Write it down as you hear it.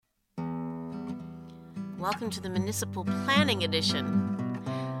Welcome to the Municipal Planning Edition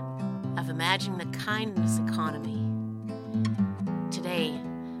of Imagining the Kindness Economy. Today,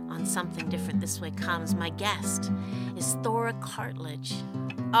 on Something Different This Way Comes, my guest is Thora Cartlidge.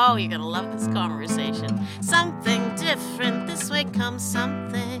 Oh, you're going to love this conversation. Something different, this way comes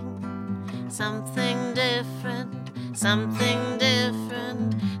something. Something different, something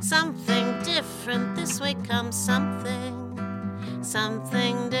different, something different, this way comes something.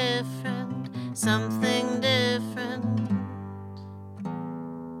 Something different, something different.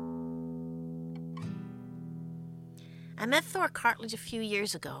 I met Thora Cartlidge a few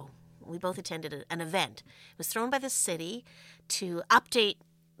years ago. We both attended an event. It was thrown by the city to update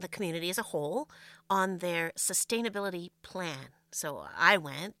the community as a whole on their sustainability plan. So I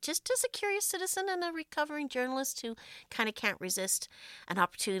went just as a curious citizen and a recovering journalist who kind of can't resist an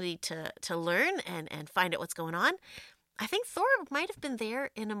opportunity to learn and find out what's going on. I think Thora might have been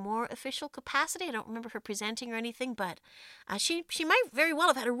there in a more official capacity. I don't remember her presenting or anything, but she might very well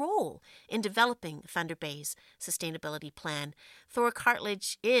have had a role in developing Thunder Bay's sustainability plan. Thora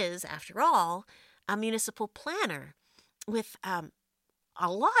Cartlidge is, after all, a municipal planner with a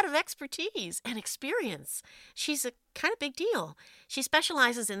lot of expertise and experience. She's a kind of big deal. She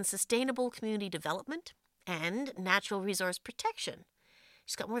specializes in sustainable community development and natural resource protection.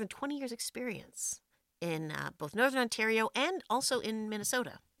 She's got more than 20 years' experience in both Northern Ontario and also in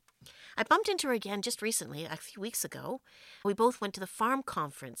Minnesota. I bumped into her again just recently, a few weeks ago. We both went to the farm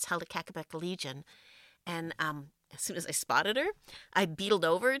conference held at Kakabek Legion, and as soon as I spotted her, I beetled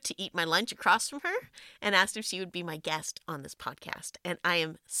over to eat my lunch across from her and asked if she would be my guest on this podcast. And I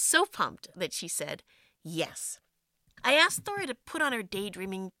am so pumped that she said yes. I asked Thora to put on her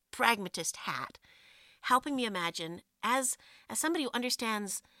daydreaming pragmatist hat, helping me imagine, as somebody who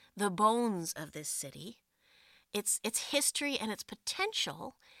understands the bones of this city, its history and its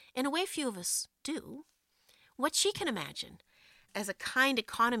potential, in a way few of us do, what she can imagine as a kind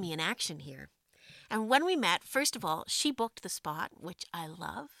economy in action here. And when we met, first of all, she booked the spot, which I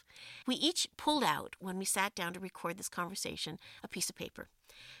love. We each pulled out, when we sat down to record this conversation, a piece of paper.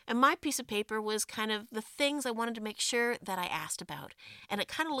 And my piece of paper was kind of the things I wanted to make sure that I asked about. And it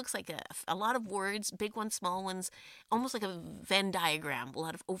kind of looks like a lot of words, big ones, small ones, almost like a Venn diagram, a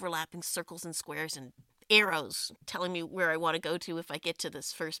lot of overlapping circles and squares and arrows telling me where I want to go to if I get to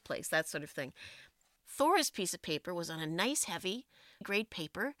this first place, that sort of thing. Thora's piece of paper was on a nice, heavy grade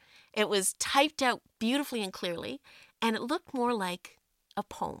paper. It was typed out beautifully and clearly, and it looked more like a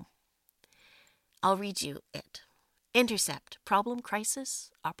poem. I'll read you it. Intercept, problem, crisis,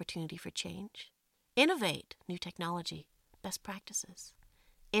 opportunity for change. Innovate, new technology, best practices.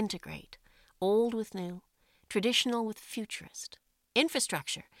 Integrate, old with new, traditional with futurist.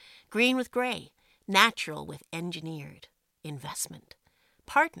 Infrastructure, green with gray, natural with engineered. Investment,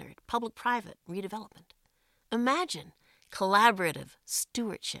 partnered, public-private, redevelopment. Imagine, collaborative,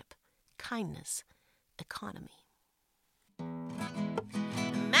 stewardship, kindness, economy.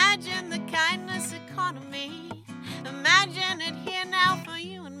 Imagine the kindness economy. Imagine it here now for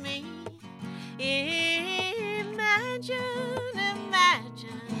you and me. Imagine, imagine.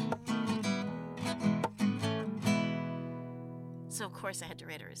 So, of course, I had to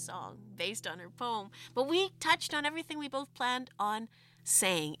write her a song based on her poem. But we touched on everything we both planned on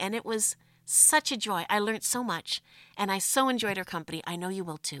saying, and it was such a joy. I learned so much, and I so enjoyed her company. I know you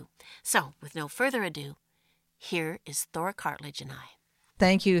will too. So, with no further ado, here is Thora Cartlidge and I.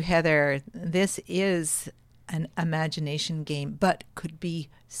 Thank you, Heather. This is an imagination game, but could be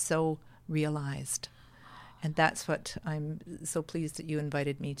so realized. And that's what I'm so pleased that you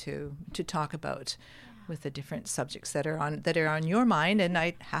invited me to talk about with the different subjects that are on your mind, and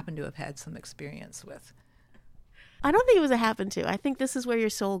I happen to have had some experience with. I don't think it was a happen to. I think this is where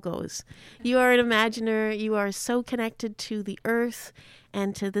your soul goes. You are an imaginer. You are so connected to the earth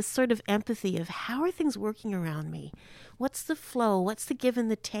and to this sort of empathy of how are things working around me? What's the flow? What's the give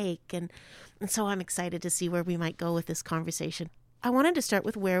and the take? And so I'm excited to see where we might go with this conversation. I wanted to start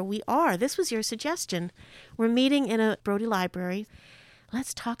with where we are. This was your suggestion. We're meeting in a Brodie Library.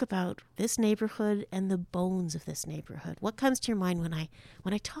 Let's talk about this neighborhood and the bones of this neighborhood. What comes to your mind when I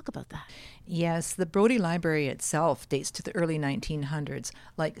talk about that? Yes, the Brodie Library itself dates to the early 1900s,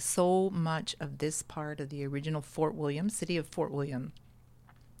 like so much of this part of the original Fort William, city of Fort William.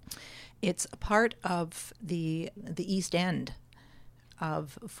 It's a part of the east end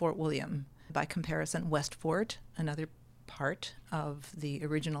of Fort William. By comparison, West Fort, another part of the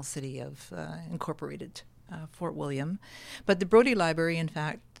original city of incorporated Fort William. But the Brodie Library, in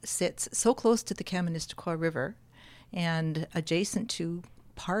fact, sits so close to the Kaministiquia River and adjacent to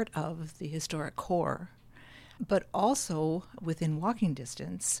part of the historic core but also within walking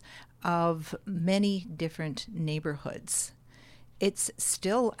distance of many different neighborhoods. It's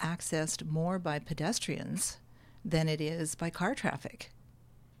still accessed more by pedestrians than it is by car traffic.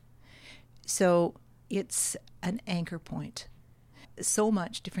 So it's an anchor point. So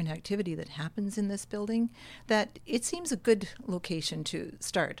much different activity that happens in this building that it seems a good location to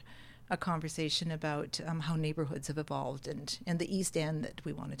start a conversation about how neighborhoods have evolved and the East End that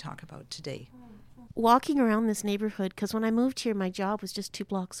we want to talk about today. Walking around this neighborhood, because when I moved here, my job was just 2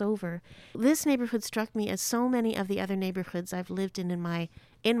 blocks over. This neighborhood struck me as so many of the other neighborhoods I've lived in my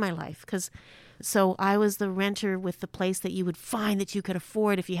life. So I was the renter with the place that you would find that you could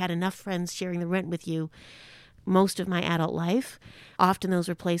afford if you had enough friends sharing the rent with you most of my adult life. Often those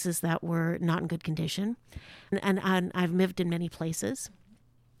were places that were not in good condition. And I've lived in many places.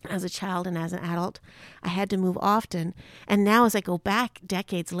 As a child and as an adult, I had to move often. And now as I go back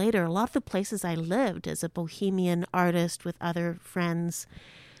decades later, a lot of the places I lived as a bohemian artist with other friends,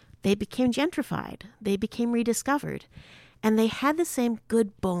 they became gentrified. They became rediscovered. And they had the same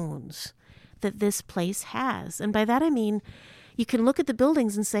good bones that this place has. And by that I mean, you can look at the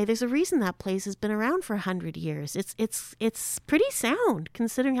buildings and say there's a reason that place has been around for 100 years. It's pretty sound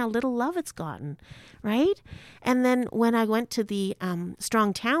considering how little love it's gotten, right? And then when I went to the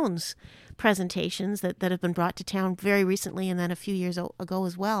Strong Towns presentations that have been brought to town very recently and then a few years ago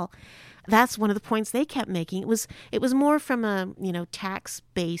as well, that's one of the points they kept making. It was more from a tax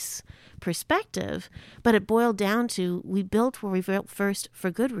base perspective, but it boiled down to we built where we built first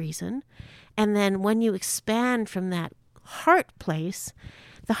for good reason, and then when you expand from that heart place,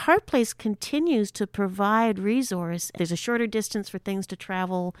 the heart place continues to provide resource. There's a shorter distance for things to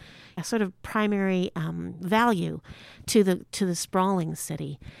travel, a sort of primary value to the sprawling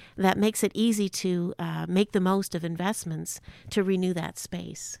city that makes it easy to make the most of investments to renew that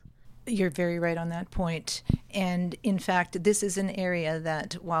space. You're very right on that point. And in fact, this is an area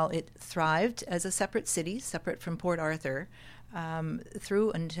that while it thrived as a separate city, separate from Port Arthur,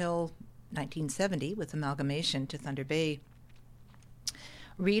 through until 1970 with amalgamation to Thunder Bay.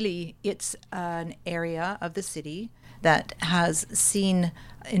 Really, it's an area of the city that has seen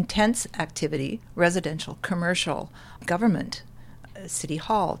intense activity, residential, commercial, government, City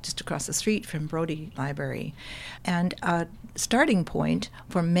Hall just across the street from Brody Library, and a starting point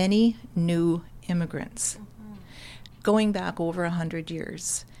for many new immigrants going back over 100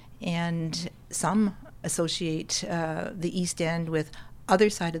 years. And some associate the East End with other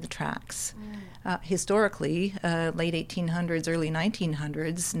side of the tracks. Historically, late 1800s, early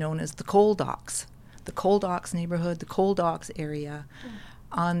 1900s, known as the Coal Docks. The Coal Docks neighborhood, the Coal Docks area.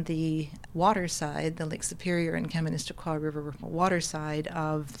 On the water side, the Lake Superior and Kaministiquia River water side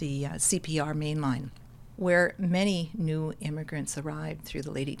of the CPR main line, where many new immigrants arrived through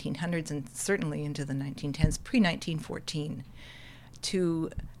the late 1800s and certainly into the 1910s, pre-1914, to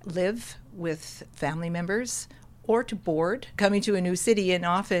live with family members or to board, coming to a new city, and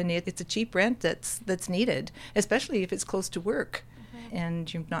often it's a cheap rent that's needed, especially if it's close to work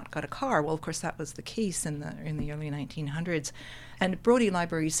and you've not got a car. Well, of course, that was the case in the early 1900s. And Brody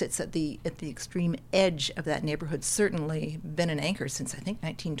Library sits at the extreme edge of that neighborhood, certainly been an anchor since, I think,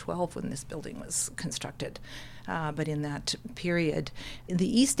 1912 when this building was constructed. But in that period, the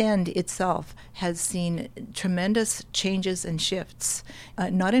East End itself has seen tremendous changes and shifts,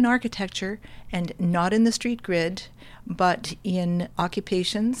 not in architecture and not in the street grid, but in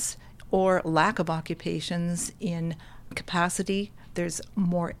occupations or lack of occupations, in capacity. There's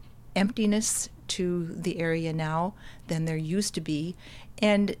more emptiness to the area now than there used to be.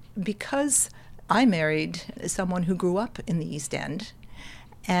 And because I married someone who grew up in the East End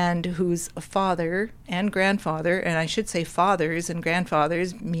and whose father and grandfather, and I should say fathers and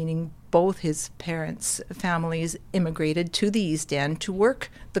grandfathers, meaning both his parents' families, immigrated to the East End to work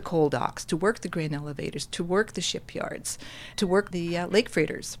the coal docks, to work the grain elevators, to work the shipyards, to work the lake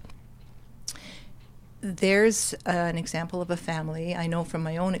freighters. There's an example of a family, I know from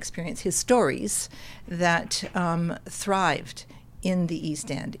my own experience, his stories, that thrived in the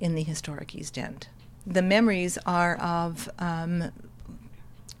East End, in the historic East End. The memories are of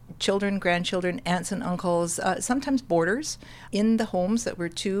children, grandchildren, aunts and uncles, sometimes boarders, in the homes that were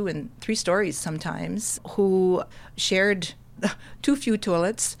 2 and 3 stories sometimes, who shared too few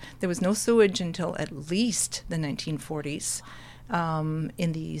toilets. There was no sewage until at least the 1940s.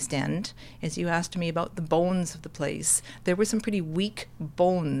 In the East End. As you asked me about the bones of the place, there were some pretty weak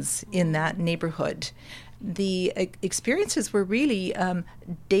bones in that neighborhood. The experiences were really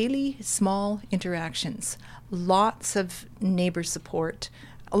daily small interactions, lots of neighbor support,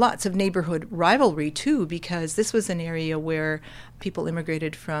 lots of neighborhood rivalry too, because this was an area where people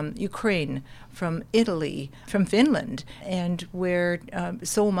immigrated from Ukraine, from Italy, from Finland, and where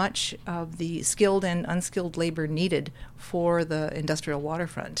so much of the skilled and unskilled labor needed for the industrial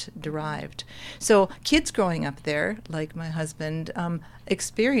waterfront derived. So kids growing up there, like my husband,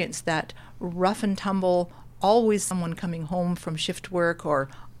 experienced that rough and tumble, always someone coming home from shift work or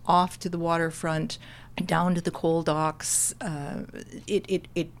off to the waterfront, down to the coal docks.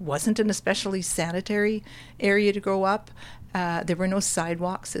 It wasn't an especially sanitary area to grow up. There were no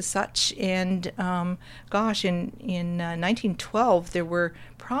sidewalks as such. And in 1912, there were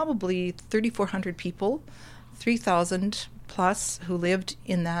probably 3,400 people, 3,000 plus who lived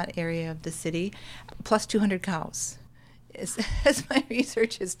in that area of the city, plus 200 cows, as my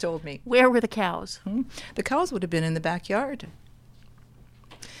research has told me. Where were the cows? The cows would have been in the backyard.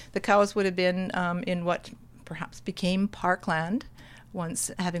 The cows would have been in what perhaps became parkland once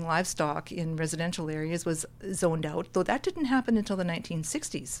having livestock in residential areas was zoned out, though that didn't happen until the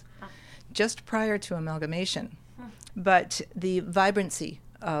 1960s, just prior to amalgamation. But the vibrancy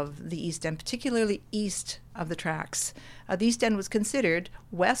of the East End, particularly east of the tracks, the East End was considered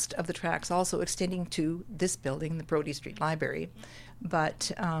west of the tracks, also extending to this building, the Brodie Street Library,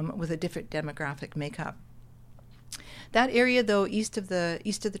 but with a different demographic makeup. That area, though, east of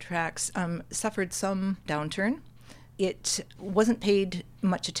the tracks, suffered some downturn. It wasn't paid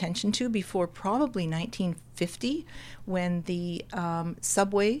much attention to before probably 1950, when the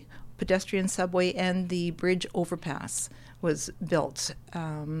pedestrian subway, and the bridge overpass was built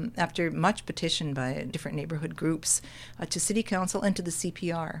after much petition by different neighborhood groups to City Council and to the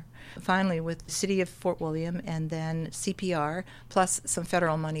CPR. Finally, with the City of Fort William and then CPR, plus some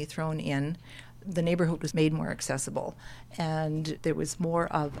federal money thrown in, the neighborhood was made more accessible, and there was more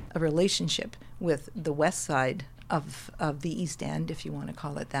of a relationship with the west side of the East End, if you want to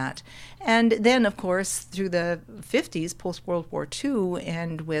call it that. And then, of course, through the 50s, post-World War II,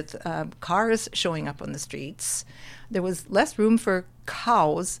 and with cars showing up on the streets, there was less room for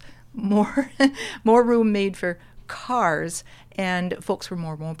cows, more room made for cars, and folks were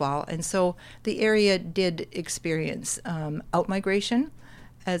more mobile. And so the area did experience outmigration,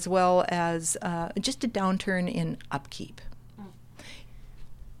 as well as just a downturn in upkeep.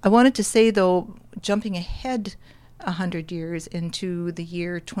 I wanted to say, though, jumping ahead 100 years into the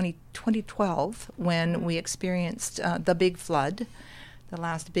year 2012, when we experienced the big flood, the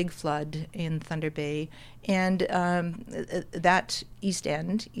last big flood in Thunder Bay, and that East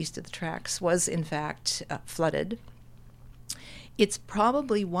End, east of the tracks, was in fact flooded. It's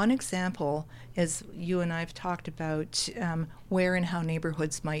probably one example, as you and I have talked about, where and how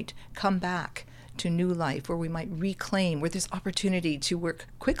neighborhoods might come back to new life, where we might reclaim, where there's opportunity to work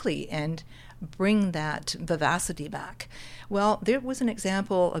quickly and bring that vivacity back. Well, there was an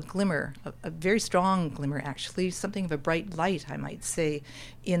example, a glimmer, a very strong glimmer actually, something of a bright light, I might say,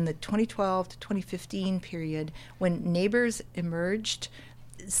 in the 2012 to 2015 period, when neighbors emerged.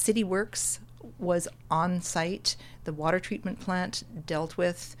 City Works was on site, the water treatment plant dealt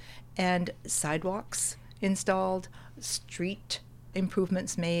with, and sidewalks installed, street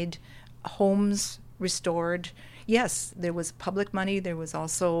improvements made, homes restored. Yes, there was public money. There was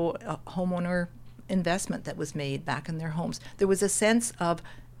also a homeowner investment that was made back in their homes. There was a sense of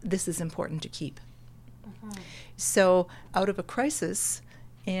this is important to keep. Mm-hmm. So out of a crisis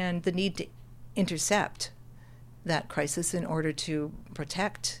and the need to intercept that crisis in order to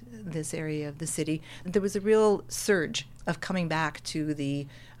protect this area of the city, there was a real surge of coming back to the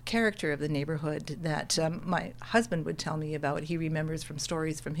character of the neighborhood that my husband would tell me about. He remembers from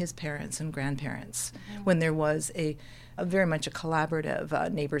stories from his parents and grandparents, mm-hmm. when there was a very much a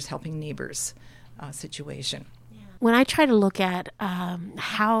collaborative neighbors helping neighbors situation. When I try to look at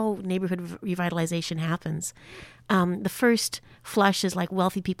how neighborhood revitalization happens, the first flush is like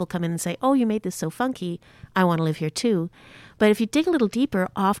wealthy people come in and say, oh, you made this so funky, I want to live here too. But if you dig a little deeper,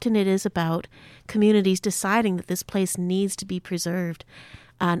 often it is about communities deciding that this place needs to be preserved.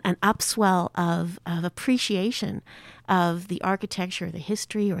 An upswell of appreciation of the architecture, or the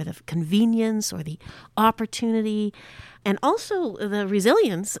history, or the convenience, or the opportunity, and also the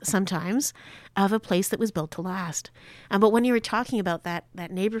resilience sometimes of a place that was built to last. But when you were talking about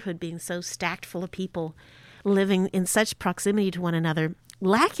that neighborhood being so stacked full of people living in such proximity to one another,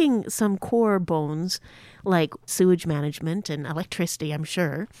 lacking some core bones like sewage management and electricity, I'm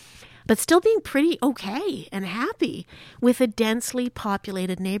sure, but still being pretty okay and happy with a densely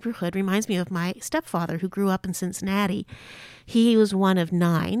populated neighborhood. Reminds me of my stepfather, who grew up in Cincinnati. He was one of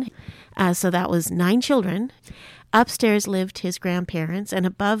 9, so that was 9 children. Upstairs lived his grandparents, and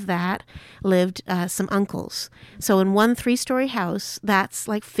above that lived some uncles. So in one 3-story house, that's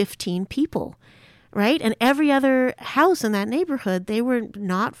like 15 people, right? And every other house in that neighborhood, they were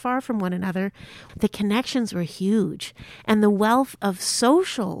not far from one another. The connections were huge, and the wealth of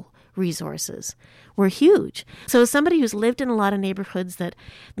social resources were huge. So as somebody who's lived in a lot of neighborhoods that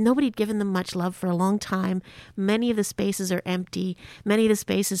nobody had given them much love for a long time, many of the spaces are empty. Many of the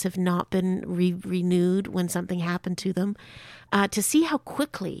spaces have not been renewed when something happened to them. To see how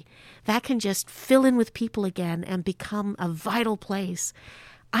quickly that can just fill in with people again and become a vital place,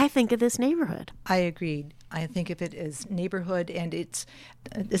 I think of this neighborhood. I agreed. I think of it as neighborhood, and it's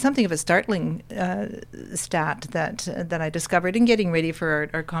something of a startling stat that I discovered in getting ready for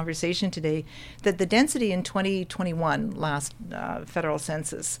our conversation today, that the density in 2021, last federal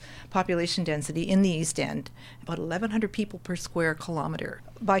census, population density in the East End, about 1,100 people per square kilometer.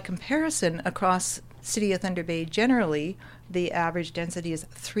 By comparison, across City of Thunder Bay, generally, the average density is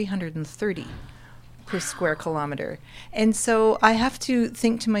 330 per square kilometer. And so I have to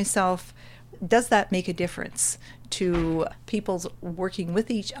think to myself, does that make a difference to people's working with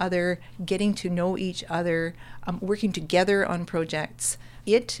each other, getting to know each other, working together on projects?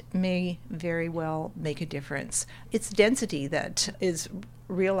 It may very well make a difference. It's density that is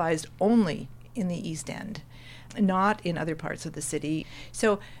realized only in the East End, not in other parts of the city.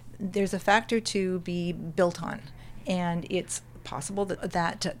 So there's a factor to be built on, and it's possible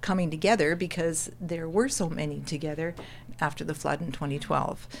that coming together, because there were so many together after the flood in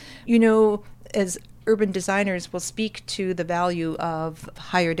 2012. You know, as urban designers will speak to the value of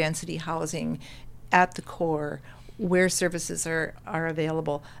higher density housing at the core, where services are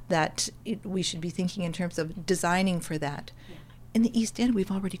available, that we should be thinking in terms of designing for that. In the East End,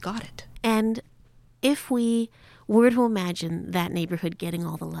 we've already got it. And if we were to imagine that neighborhood getting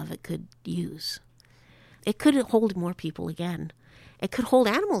all the love it could use, it could hold more people again. It could hold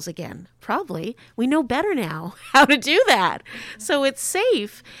animals again, probably. We know better now how to do that. So it's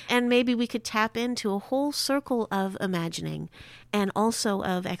safe. And maybe we could tap into a whole circle of imagining and also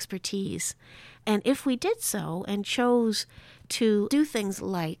of expertise. And if we did so and chose to do things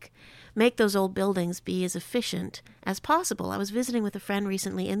like make those old buildings be as efficient as possible. I was visiting with a friend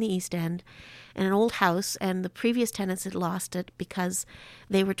recently in the East End in an old house, and the previous tenants had lost it because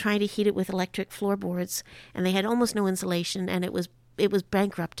they were trying to heat it with electric floorboards, and they had almost no insulation, and it was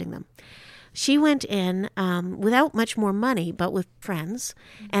bankrupting them. She went in without much more money, but with friends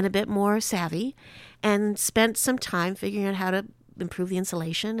and a bit more savvy, and spent some time figuring out how to improve the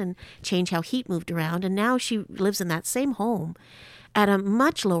insulation and change how heat moved around. And now she lives in that same home at a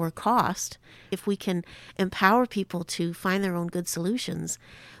much lower cost. If we can empower people to find their own good solutions,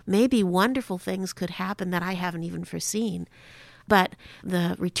 maybe wonderful things could happen that I haven't even foreseen. But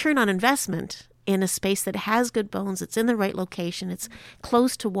the return on investment in a space that has good bones, it's in the right location, it's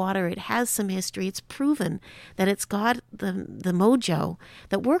close to water, it has some history, it's proven that it's got the mojo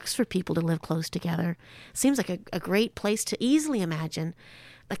that works for people to live close together. Seems like a great place to easily imagine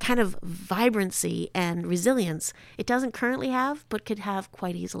the kind of vibrancy and resilience it doesn't currently have, but could have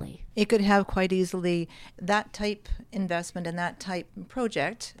quite easily. It could have quite easily. That type investment and that type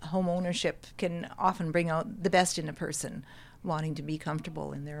project, home ownership, can often bring out the best in a person wanting to be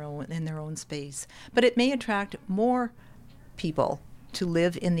comfortable in their own space. But it may attract more people to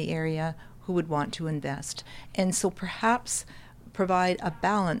live in the area who would want to invest. And so perhaps provide a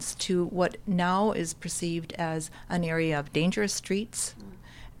balance to what now is perceived as an area of dangerous streets,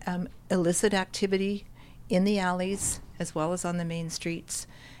 illicit activity in the alleys as well as on the main streets,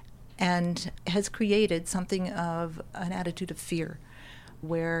 and has created something of an attitude of fear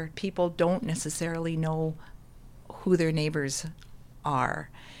where people don't necessarily know who their neighbors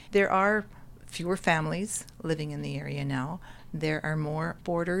are. There are fewer families living in the area now. There are more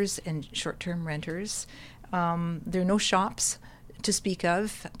boarders and short-term renters. There are no shops to speak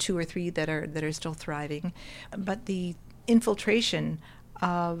of, 2 or 3 that are still thriving. But the infiltration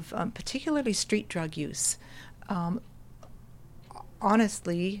of particularly street drug use,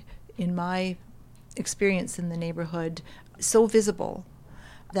 honestly, in my experience in the neighborhood, so visible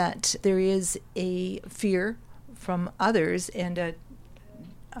that there is a fear from others and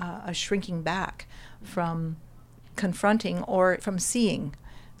a shrinking back from confronting or from seeing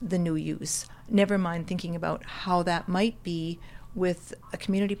the new use. Never mind thinking about how that might be with a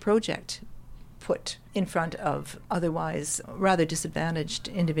community project put in front of otherwise rather disadvantaged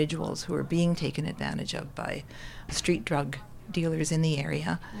individuals who are being taken advantage of by street drug dealers in the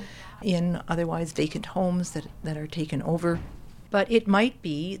area, in otherwise vacant homes that are taken over But it might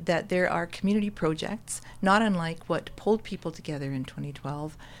be that there are community projects, not unlike what pulled people together in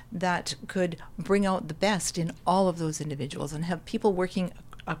 2012, that could bring out the best in all of those individuals and have people working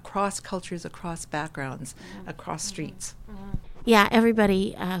across cultures, across backgrounds, across streets. Yeah,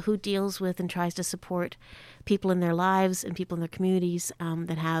 everybody who deals with and tries to support people in their lives and people in their communities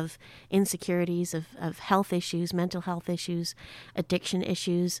that have insecurities of health issues, mental health issues, addiction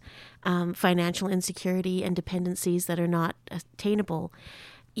issues, financial insecurity and dependencies that are not attainable.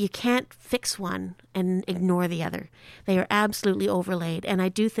 You can't fix one and ignore the other. They are absolutely overlaid. And I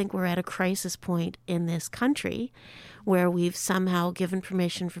do think we're at a crisis point in this country where we've somehow given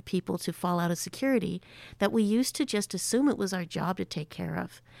permission for people to fall out of security that we used to just assume it was our job to take care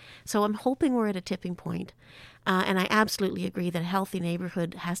of. So I'm hoping we're at a tipping point. And I absolutely agree that a healthy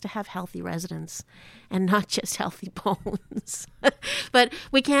neighborhood has to have healthy residents and not just healthy bones. But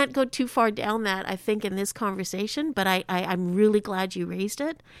we can't go too far down that, I think, in this conversation. But I'm really glad you raised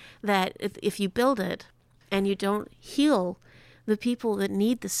it, that if you build it and you don't heal the people that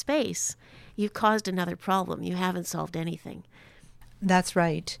need the space, you've caused another problem. You haven't solved anything. That's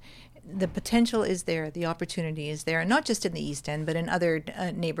right. The potential is there, the opportunity is there, not just in the East End, but in other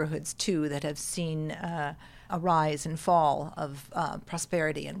neighborhoods too that have seen a rise and fall of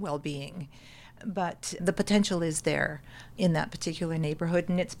prosperity and well-being. But the potential is there in that particular neighborhood,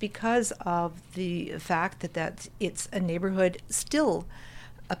 and it's because of the fact that it's a neighborhood still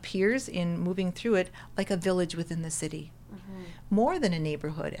appears in moving through it like a village within the city. More than a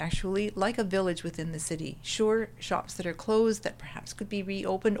neighborhood, actually, like a village within the city. Sure, shops that are closed that perhaps could be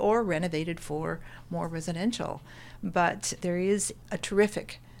reopened or renovated for more residential. But there is a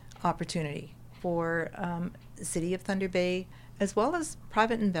terrific opportunity for the City of Thunder Bay, as well as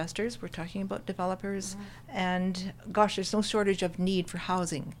private investors. We're talking about developers. And gosh, there's no shortage of need for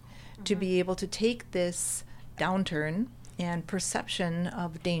housing to be able to take this downturn and perception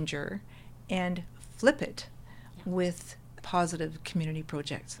of danger and flip it with positive community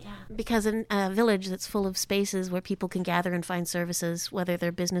projects. Yeah, because in a village that's full of spaces where people can gather and find services, whether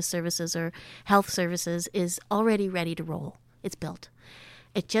they're business services or health services, is already ready to roll. It's built.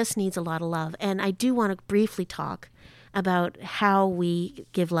 It just needs a lot of love. And I do want to briefly talk about how we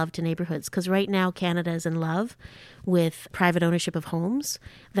give love to neighborhoods, because right now Canada is in love with private ownership of homes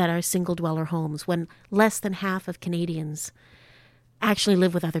that are single dweller homes, when less than half of Canadians actually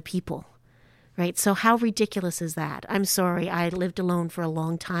live with other people. Right? So how ridiculous is that? I'm sorry. I lived alone for a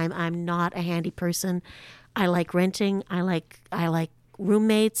long time. I'm not a handy person. I like renting. I like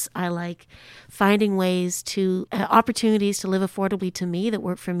roommates. I like finding ways to opportunities to live affordably to me that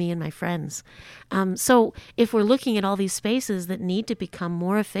work for me and my friends. So if we're looking at all these spaces that need to become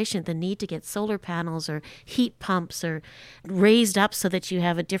more efficient, that need to get solar panels or heat pumps or raised up so that you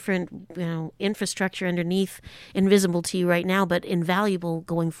have a different infrastructure underneath, invisible to you right now, but invaluable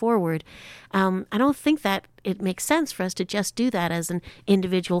going forward, I don't think that it makes sense for us to just do that as an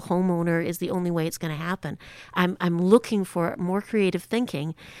individual homeowner is the only way it's going to happen. I'm looking for more creative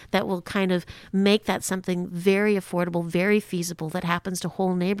thinking that will kind of make that something very affordable, very feasible, that happens to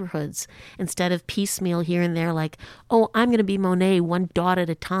whole neighborhoods instead of piecemeal here and there, like, oh, I'm going to be Monet one dot at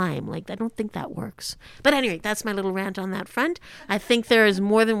a time. Like, I don't think that works. But anyway, that's my little rant on that front. I think there is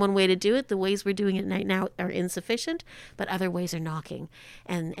more than one way to do it. The ways we're doing it right now are insufficient, but other ways are knocking.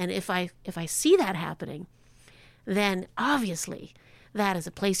 And if I see that happening, then obviously that is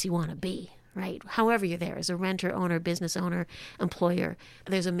a place you want to be, right? However you're there, as a renter, owner, business owner, employer,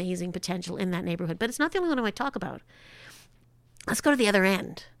 there's amazing potential in that neighborhood. But it's not the only one I might talk about. Let's go to the other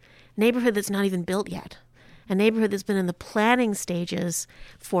end. Neighborhood that's not even built yet. A neighborhood that's been in the planning stages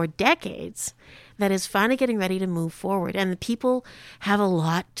for decades that is finally getting ready to move forward. And the people have a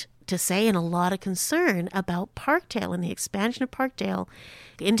lot to say and a lot of concern about Parkdale and the expansion of Parkdale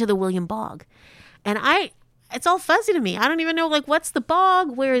into the William Bog. And it's all fuzzy to me. I don't even know, what's the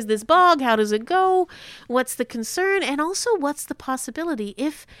bog? Where is this bog? How does it go? What's the concern? And also, what's the possibility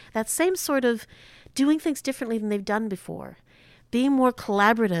if that same sort of doing things differently than they've done before, being more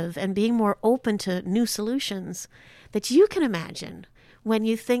collaborative and being more open to new solutions that you can imagine when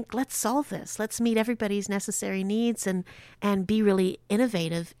you think, let's solve this. Let's meet everybody's necessary needs and be really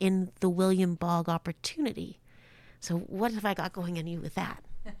innovative in the William Bog opportunity. So what have I got going on you with that?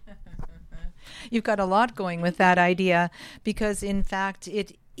 You've got a lot going with that idea because, in fact,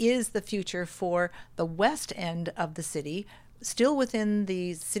 it is the future for the west end of the city, still within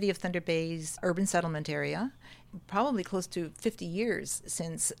the City of Thunder Bay's urban settlement area, probably close to 50 years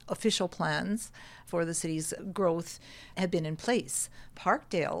since official plans for the city's growth had been in place.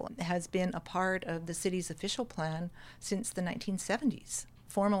 Parkdale has been a part of the city's official plan since the 1970s,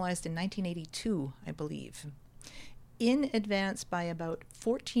 formalized in 1982, I believe. in advance by about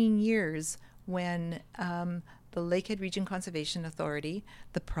 14 years when the Lakehead Region Conservation Authority,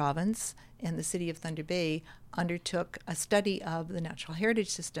 the province, and the City of Thunder Bay undertook a study of the natural heritage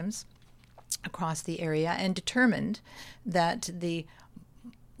systems across the area and determined that the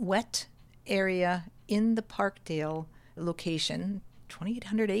wet area in the Parkdale location,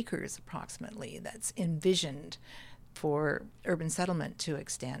 2,800 acres approximately, that's envisioned for urban settlement to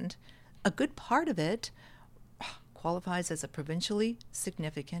extend, a good part of it qualifies as a provincially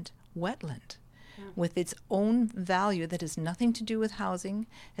significant wetland with its own value that has nothing to do with housing,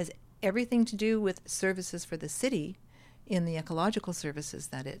 has everything to do with services for the city in the ecological services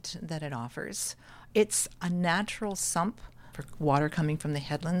that it offers. It's a natural sump for water coming from the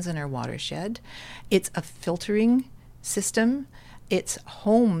headlands in our watershed. It's a filtering system. It's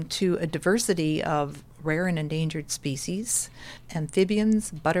home to a diversity of rare and endangered species, amphibians,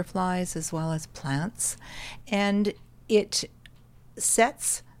 butterflies, as well as plants. And it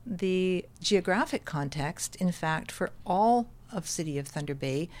sets the geographic context, in fact, for all of City of Thunder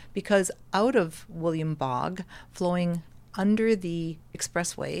Bay, because out of William Bog, flowing under the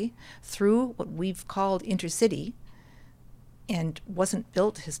expressway through what we've called intercity, and wasn't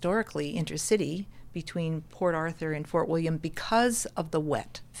built historically intercity between Port Arthur and Fort William because of the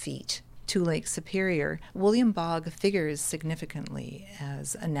wet feet to Lake Superior, William Bog figures significantly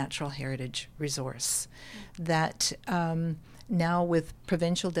as a natural heritage resource that now with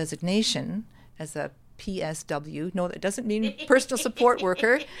provincial designation as a PSW, no, that doesn't mean personal support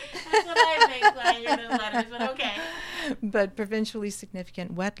worker. That's what I think when I hear those letters, but okay. But provincially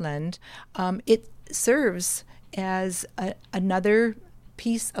significant wetland, it serves as another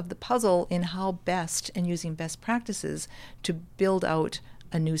piece of the puzzle in how best and using best practices to build out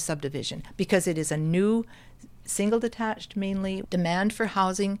a new subdivision, because it is a new single detached mainly demand for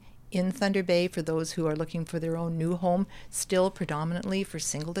housing in Thunder Bay for those who are looking for their own new home, still predominantly for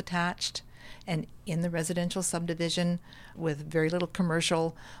single detached and in the residential subdivision with very little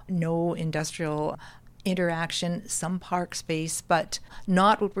commercial, no industrial interaction, some park space, but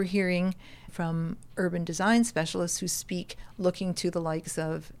not what we're hearing from urban design specialists who speak looking to the likes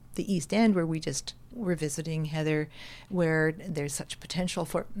of the East End, where we just were visiting, Heather, where there's such potential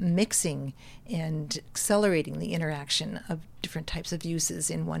for mixing and accelerating the interaction of different types of uses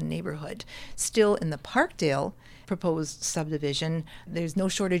in one neighborhood. Still in the Parkdale proposed subdivision, there's no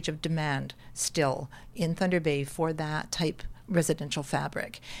shortage of demand still in Thunder Bay for that type residential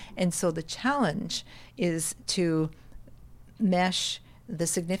fabric. And so the challenge is to mesh the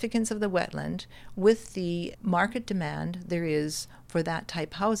significance of the wetland with the market demand there is for that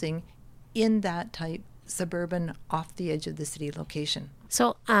type housing in that type suburban off the edge of the city location.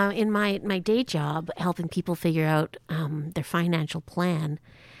 So in my day job, helping people figure out their financial plan,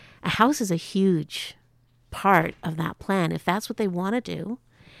 a house is a huge part of that plan. If that's what they want to do,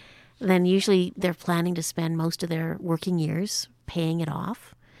 then usually they're planning to spend most of their working years paying it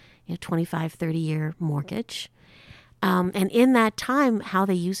off, 25, 30-year mortgage. And in that time, how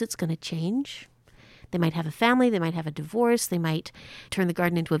they use it's going to change. They might have a family, they might have a divorce, they might turn the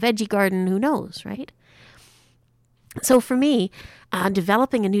garden into a veggie garden, who knows, right? So for me,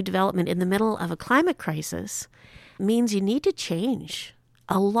 developing a new development in the middle of a climate crisis means you need to change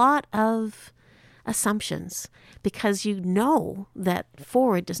a lot of assumptions, because you know that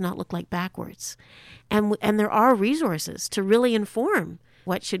forward does not look like backwards. And there are resources to really inform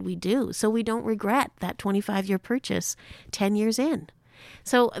what should we do so we don't regret that 25-year purchase 10 years in.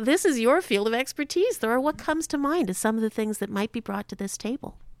 So this is your field of expertise, Thora. What comes to mind as some of the things that might be brought to this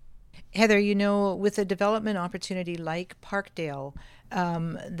table? Heather, with a development opportunity like Parkdale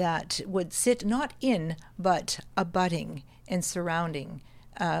that would sit not in, but abutting and surrounding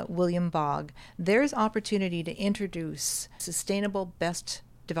William Bog, there's opportunity to introduce sustainable best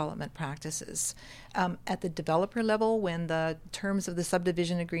development practices. At the developer level, when the terms of the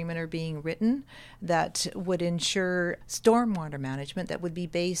subdivision agreement are being written, that would ensure stormwater management that would be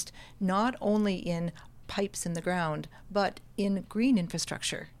based not only in pipes in the ground, but in green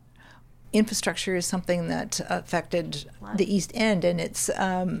infrastructure. Infrastructure is something that affected the East End and its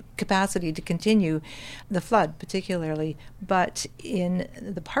capacity to continue the flood, particularly. But in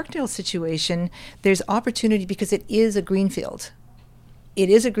the Parkdale situation, there's opportunity because it is a greenfield. It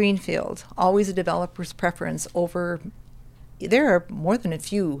is a greenfield, always a developer's preference over. There are more than a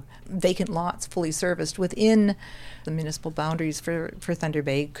few vacant lots fully serviced within the municipal boundaries for Thunder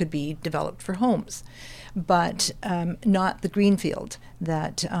Bay could be developed for homes, but not the greenfield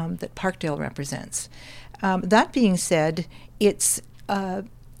that Parkdale represents. That being said, it's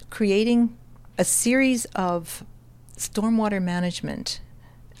creating a series of stormwater management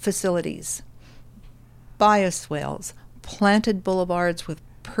facilities, bioswales, planted boulevards with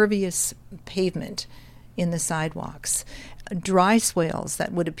pervious pavement in the sidewalks, dry swales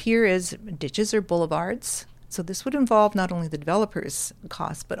that would appear as ditches or boulevards. So this would involve not only the developer's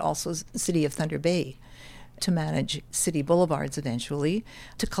costs, but also City of Thunder Bay to manage city boulevards eventually,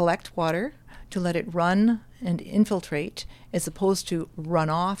 to collect water, to let it run and infiltrate, as opposed to run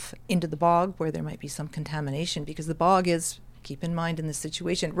off into the bog where there might be some contamination, because the bog is, keep in mind in this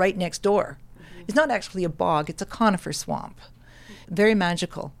situation, right next door. Mm-hmm. It's not actually a bog, it's a conifer swamp. Very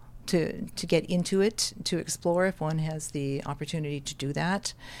magical to get into it, to explore if one has the opportunity to do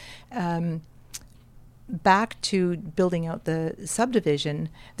that. Back to building out the subdivision,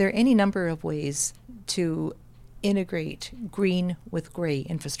 there are any number of ways to integrate green with gray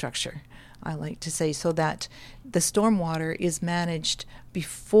infrastructure, I like to say, so that the stormwater is managed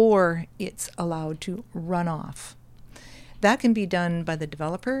before it's allowed to run off. That can be done by the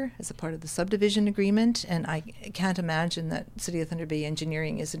developer as a part of the subdivision agreement, and I can't imagine that City of Thunder Bay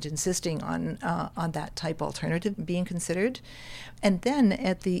Engineering isn't insisting on that type alternative being considered. And then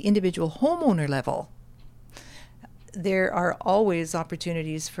at the individual homeowner level, there are always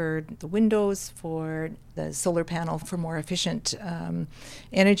opportunities for the windows, for the solar panel, for more efficient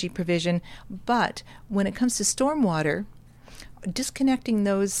energy provision. But when it comes to stormwater, disconnecting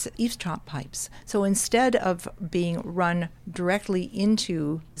those eavesdrop pipes. So instead of being run directly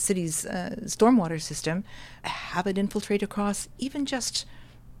into the city's stormwater system, have it infiltrate across even just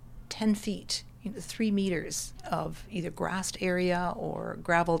 10 feet, 3 meters of either grassed area or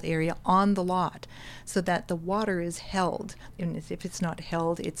graveled area on the lot, so that the water is held. And if it's not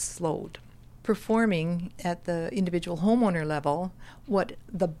held, it's slowed. Performing at the individual homeowner level what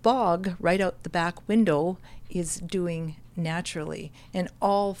the bog right out the back window is doing naturally, and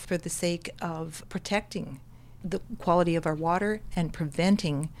all for the sake of protecting the quality of our water and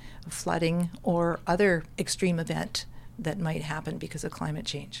preventing flooding or other extreme event that might happen because of climate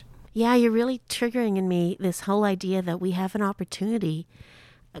change. Yeah, you're really triggering in me this whole idea that we have an opportunity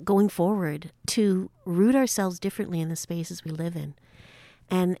going forward to root ourselves differently in the spaces we live in,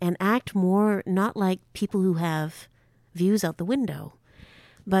 and act more not like people who have views out the window,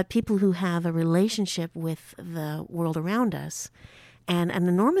 but people who have a relationship with the world around us and an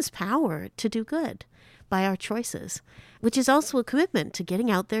enormous power to do good by our choices, which is also a commitment to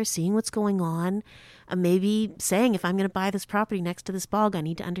getting out there, seeing what's going on, maybe saying, if I'm going to buy this property next to this bog, I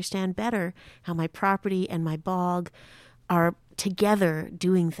need to understand better how my property and my bog are together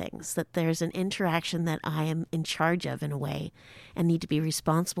doing things, that there's an interaction that I am in charge of in a way and need to be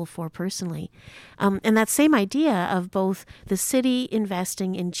responsible for personally. And that same idea of both the city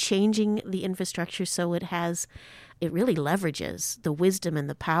investing in changing the infrastructure so it really leverages the wisdom and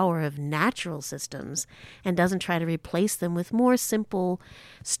the power of natural systems and doesn't try to replace them with more simple,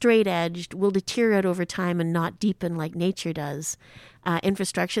 straight-edged, will deteriorate over time and not deepen like nature does,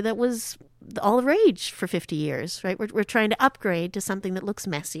 infrastructure that was all the rage for 50 years, right? We're trying to upgrade to something that looks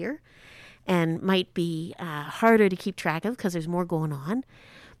messier and might be harder to keep track of because there's more going on,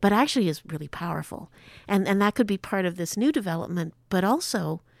 but actually is really powerful. And that could be part of this new development, but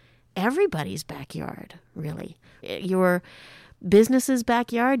also everybody's backyard, really. Your business's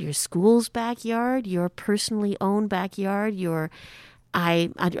backyard, your school's backyard, your personally owned backyard,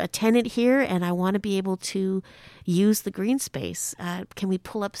 I'm a tenant here and I want to be able to use the green space. Can we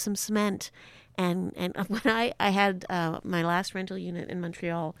pull up some cement? And when I had my last rental unit in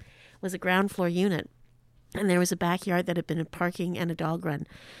Montreal was a ground floor unit. And there was a backyard that had been a parking and a dog run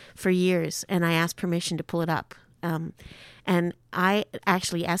for years. And I asked permission to pull it up. And I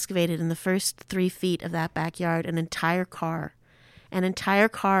actually excavated in the first 3 feet of that backyard an entire car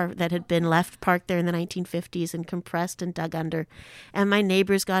that had been left parked there in the 1950s and compressed and dug under. And my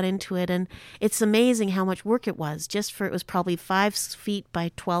neighbors got into it. And it's amazing how much work it was it was probably 5 feet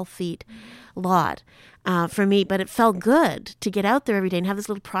by 12 feet lot for me. But it felt good to get out there every day and have this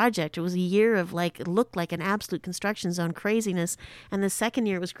little project. It was a year of it looked like an absolute construction zone craziness. And the second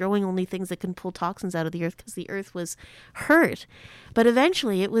year it was growing only things that can pull toxins out of the earth because the earth was hurt. But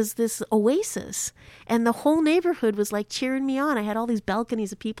eventually it was this oasis. And the whole neighborhood was cheering me on. I had all these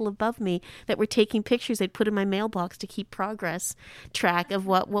balconies of people above me that were taking pictures they'd put in my mailbox to keep progress track of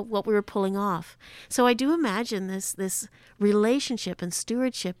what we were pulling off. So I do imagine this relationship and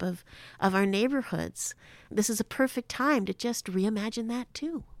stewardship of our neighborhoods. This is a perfect time to just reimagine that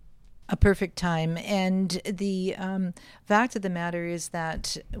too. A perfect time. And the fact of the matter is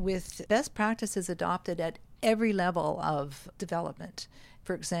that with best practices adopted at every level of development,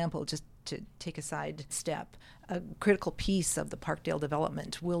 for example, just to take a side step, a critical piece of the Parkdale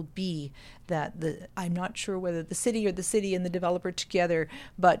development will be that I'm not sure whether the city and the developer together,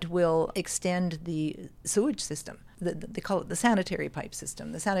 but will extend the sewage system. They call it the sanitary pipe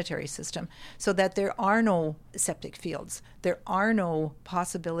system, the sanitary system, so that there are no septic fields. There are no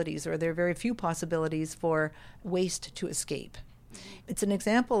possibilities, or there are very few possibilities for waste to escape. It's an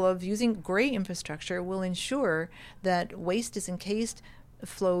example of using gray infrastructure will ensure that waste is encased,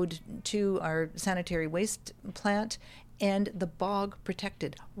 flowed to our sanitary waste plant, and the bog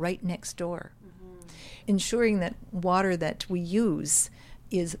protected right next door, ensuring that water that we use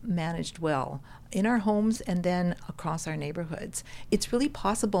is managed well in our homes and then across our neighborhoods. It's really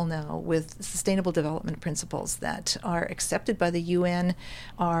possible now with sustainable development principles that are accepted by the UN,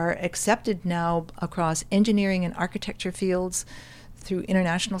 are accepted now across engineering and architecture fields through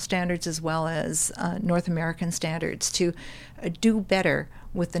international standards as well as North American standards to do better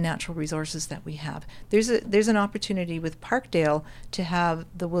with the natural resources that we have. There's an opportunity with Parkdale to have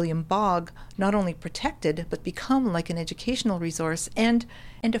the William Bog not only protected, but become like an educational resource and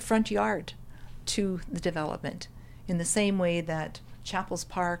a front yard to the development, in the same way that Chapels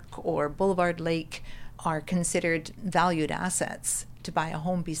Park or Boulevard Lake are considered valued assets to buy a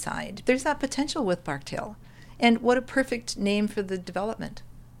home beside. There's that potential with Parkdale. And what a perfect name for the development.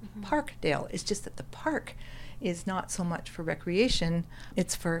 Parkdale. It's just that the park is not so much for recreation,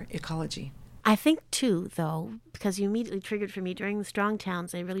 it's for ecology. I think, too, though, because you immediately triggered for me during the Strong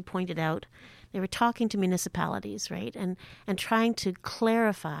Towns, they really pointed out, they were talking to municipalities, right, and trying to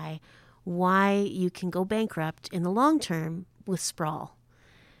clarify why you can go bankrupt in the long term with sprawl,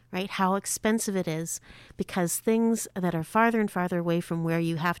 right, how expensive it is, because things that are farther and farther away from where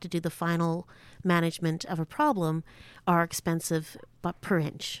you have to do the final management of a problem are expensive, but per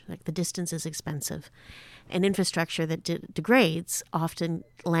inch, like the distance is expensive. And infrastructure that degrades often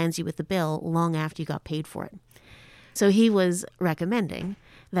lands you with the bill long after you got paid for it. So he was recommending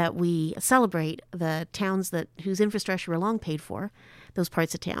that we celebrate the towns whose infrastructure were long paid for, those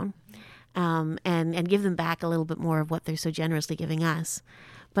parts of town, and give them back a little bit more of what they're so generously giving us.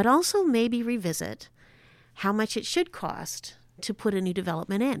 But also maybe revisit how much it should cost to put a new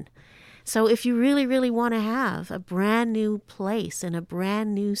development in. So if you really, really want to have a brand new place and a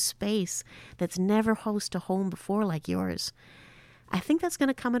brand new space that's never hosted a home before like yours, I think that's going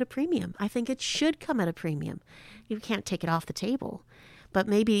to come at a premium. I think it should come at a premium. You can't take it off the table. But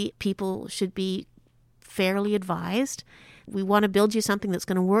maybe people should be fairly advised. We want to build you something that's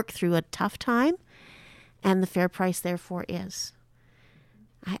going to work through a tough time, and the fair price therefore is.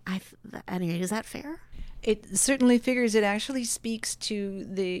 Anyway, is that fair? It certainly figures. It actually speaks to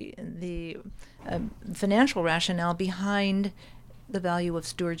the financial rationale behind the value of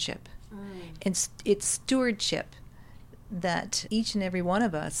stewardship. It's stewardship that each and every one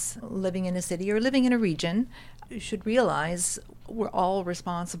of us living in a city or living in a region should realize we're all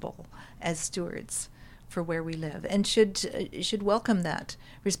responsible as stewards for where we live, and should welcome that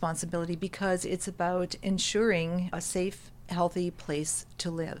responsibility, because it's about ensuring a safe, healthy place to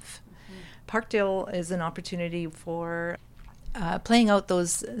live. Parkdale is an opportunity for playing out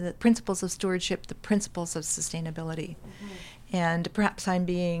those principles of stewardship, the principles of sustainability. And perhaps I'm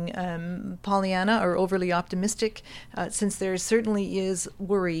being Pollyanna or overly optimistic, since there certainly is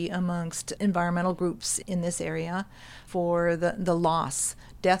worry amongst environmental groups in this area for the loss,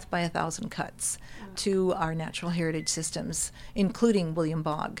 death by 1,000 cuts, to our natural heritage systems, including William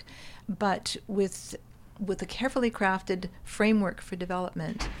Bog. But with a carefully crafted framework for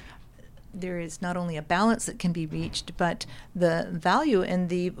development, there is not only a balance that can be reached, but the value and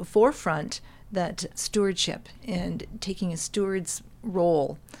the forefront that stewardship and taking a steward's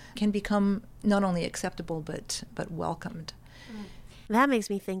role can become not only acceptable but welcomed. That makes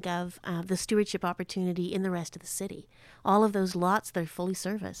me think of the stewardship opportunity in the rest of the city. All of those lots that are fully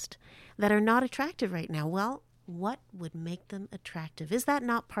serviced that are not attractive right now. Well, what would make them attractive? Is that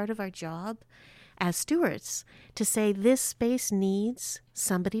not part of our job as stewards to say this space needs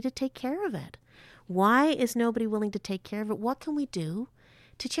somebody to take care of it? Why is nobody willing to take care of it? What can we do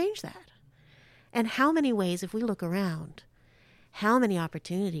to change that? And how many ways, if we look around, how many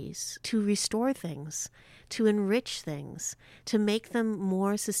opportunities to restore things, to enrich things, to make them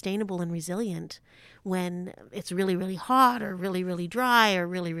more sustainable and resilient when it's really, really hot or really, really dry or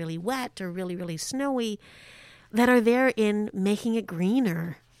really, really wet or really, really snowy, that are there in making it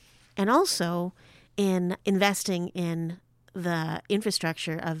greener, and also in investing in the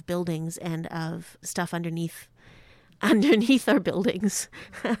infrastructure of buildings and of stuff underneath our buildings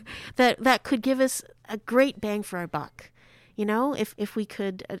that could give us a great bang for our buck You know, if we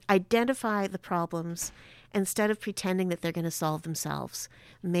could identify the problems instead of pretending that they're going to solve themselves,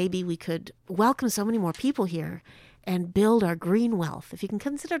 maybe we could welcome so many more people here and build our green wealth, if you can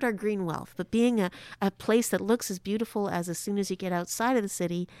consider it our green wealth, but being a place that looks as beautiful as soon as you get outside of the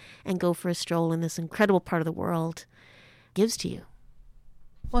city and go for a stroll in this incredible part of the world gives to you.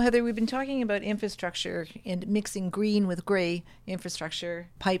 Well, Heather, we've been talking about infrastructure and mixing green with gray infrastructure,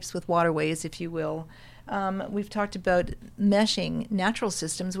 pipes with waterways, if you will. We've talked about meshing natural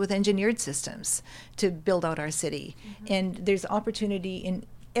systems with engineered systems to build out our city. Mm-hmm. And there's opportunity in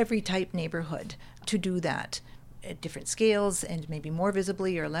every type neighborhood to do that at different scales and maybe more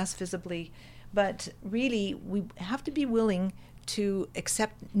visibly or less visibly. But really, we have to be willing to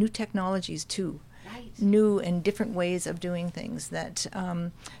accept new technologies too. Right. New and different ways of doing things that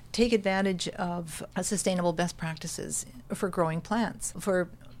take advantage of sustainable best practices for growing plants, for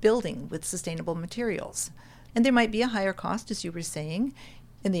building with sustainable materials. And there might be a higher cost, as you were saying,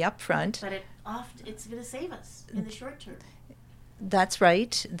 in the upfront. But it's going to save us in the short term. That's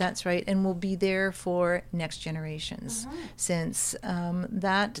right, and we'll be there for next generations. Mm-hmm. Since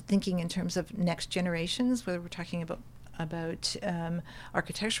that thinking in terms of next generations, whether we're talking about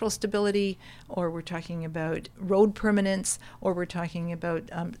architectural stability, or we're talking about road permanence, or we're talking about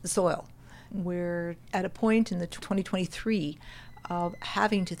soil. We're at a point in the 2023 of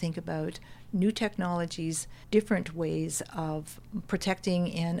having to think about new technologies, different ways of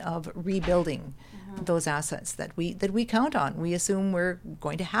protecting and of rebuilding those assets that we count on. We assume we're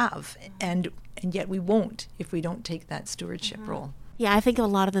going to have, and yet we won't if we don't take that stewardship role. Yeah, I think a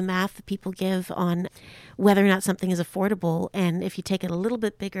lot of the math that people give on whether or not something is affordable, and if you take it a little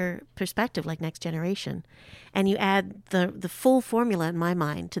bit bigger perspective, like next generation, and you add the full formula in my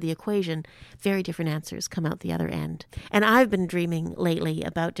mind to the equation, very different answers come out the other end. And I've been dreaming lately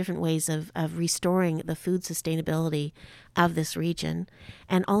about different ways of restoring the food sustainability of this region,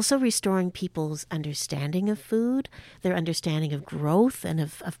 and also restoring people's understanding of food, their understanding of growth and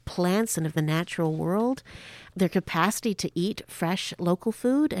of plants and of the natural world, their capacity to eat fresh local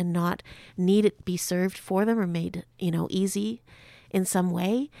food and not need it be served for them or made, easy in some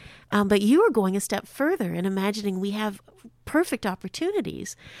way. But you are going a step further and imagining we have perfect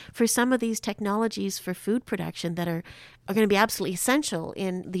opportunities for some of these technologies for food production that are going to be absolutely essential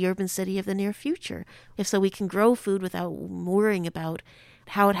in the urban city of the near future. If so, we can grow food without worrying about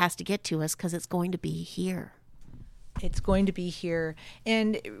how it has to get to us, because it's going to be here. It's going to be here.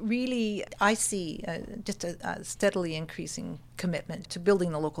 And really, I see just a steadily increasing commitment to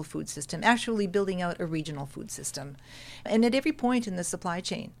building the local food system, actually building out a regional food system. And at every point in the supply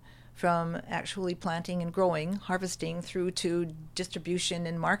chain, from actually planting and growing, harvesting, through to distribution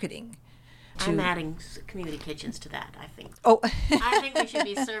and marketing. I'm adding community kitchens to that, I think. Oh. I think we should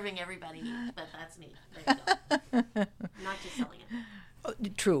be serving everybody, but that's me. There you go. Not just selling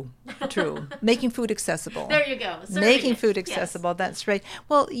it. True. Making food accessible. There you go. Making food accessible, yes. That's right.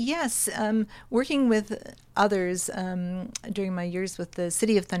 Well, yes, working with others during my years with the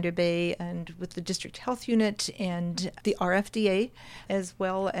City of Thunder Bay and with the District Health Unit and the RFDA, as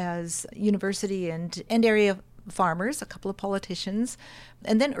well as university and area farmers, a couple of politicians,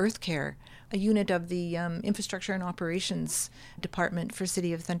 and then Earth Care, a unit of the Infrastructure and Operations Department for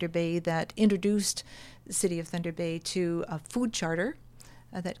City of Thunder Bay that introduced the City of Thunder Bay to a food charter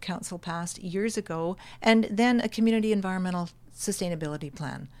that Council passed years ago, and then a community environmental sustainability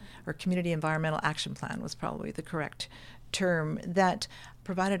plan, or community environmental action plan was probably the correct term, that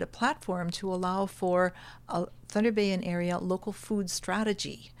provided a platform to allow for a Thunder Bay and area local food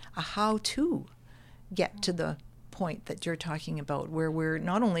strategy, a how-to get to the point that you're talking about, where we're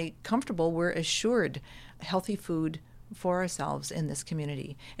not only comfortable, we're assured healthy food for ourselves in this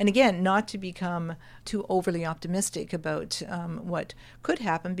community. And again, not to become too overly optimistic about what could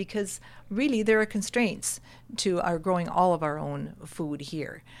happen, because really there are constraints to our growing all of our own food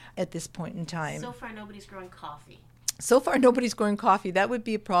here at this point in time. So far, nobody's growing coffee. That would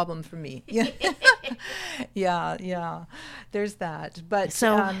be a problem for me. Yeah, yeah. There's that. But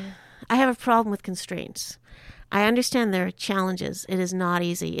so I have a problem with constraints. I understand there are challenges. It is not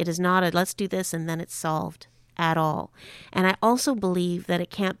easy. It is not a let's do this and then it's solved at all. And I also believe that it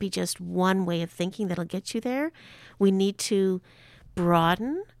can't be just one way of thinking that'll get you there. We need to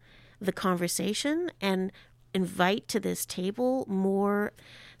broaden the conversation and invite to this table more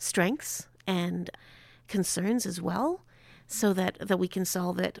strengths and concerns as well, so that we can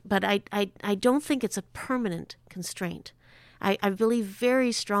solve it. But I don't think it's a permanent constraint. I believe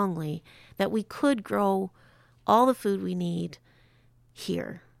very strongly that we could grow all the food we need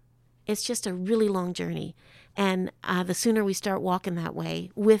here. It's just a really long journey. And the sooner we start walking that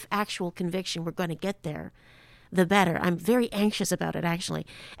way with actual conviction we're going to get there, the better. I'm very anxious about it, actually.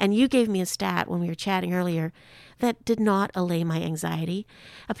 And you gave me a stat when we were chatting earlier that did not allay my anxiety.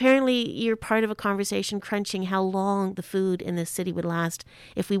 Apparently, you're part of a conversation crunching how long the food in this city would last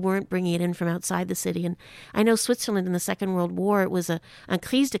if we weren't bringing it in from outside the city. And I know Switzerland in the Second World War, it was a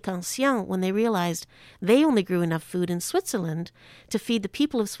crise de conscience when they realized they only grew enough food in Switzerland to feed the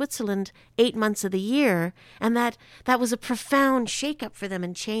people of Switzerland 8 months of the year. And that was a profound shakeup for them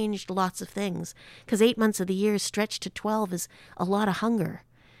and changed lots of things. Because 8 months of the year stretched to 12 is a lot of hunger.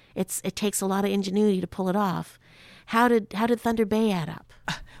 It takes a lot of ingenuity to pull it off. How did Thunder Bay add up?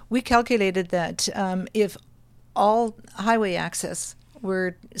 We calculated that if all highway access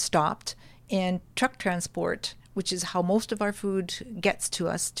were stopped and truck transport, which is how most of our food gets to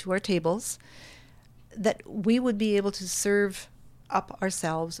us, to our tables, that we would be able to serve up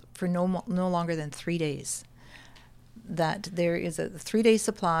ourselves for no longer than 3 days. That there is a 3-day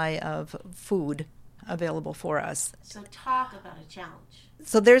supply of food available for us. So talk about a challenge.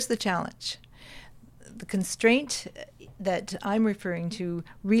 So there's the challenge. The constraint that I'm referring to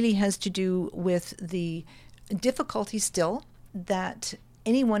really has to do with the difficulty still that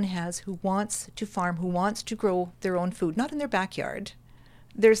anyone has who wants to farm, who wants to grow their own food, not in their backyard.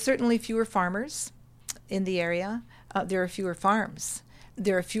 There's certainly fewer farmers in the area. There are fewer farms.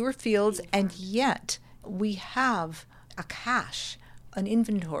 There are fewer fields, and yet we have a cache, an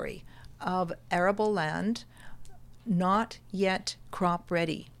inventory of arable land not yet crop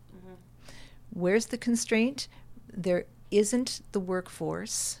ready. Where's the constraint? There isn't the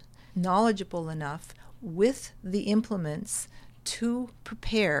workforce knowledgeable enough with the implements to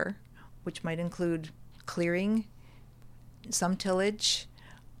prepare, which might include clearing, some tillage,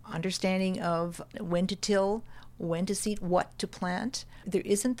 understanding of when to till, when to seed, what to plant. There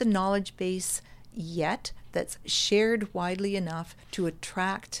isn't the knowledge base yet that's shared widely enough to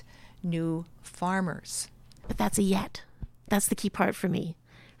attract new farmers. But that's a yet. That's the key part for me,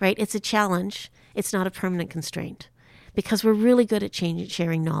 right? It's a challenge. It's not a permanent constraint because we're really good at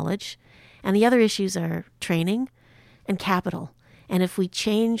sharing knowledge. And the other issues are training and capital. And if we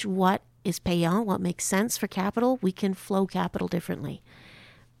change what is payant, what makes sense for capital, we can flow capital differently.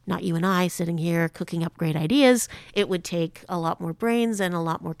 Not you and I sitting here cooking up great ideas. It would take a lot more brains and a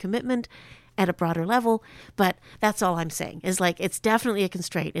lot more commitment at a broader level. But that's all I'm saying is like, it's definitely a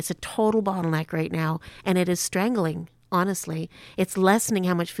constraint. It's a total bottleneck right now. And it is strangling, honestly. It's lessening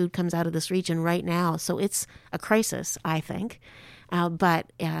how much food comes out of this region right now. So it's a crisis, I think.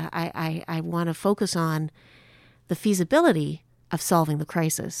 But I want to focus on the feasibility of solving the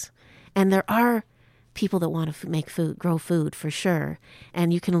crisis. And there are people that want to make food, grow food for sure.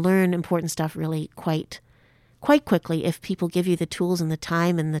 And you can learn important stuff really quite quickly if people give you the tools and the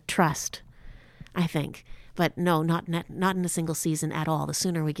time and the trust, I think. But no, not in a single season at all. The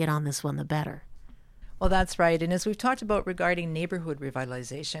sooner we get on this one, the better. Well, that's right. And as we've talked about regarding neighborhood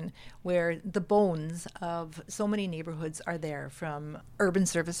revitalization, where the bones of so many neighborhoods are there, from urban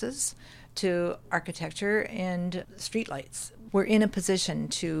services to architecture and streetlights, we're in a position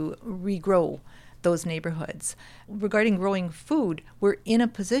to regrow those neighborhoods. Regarding growing food, we're in a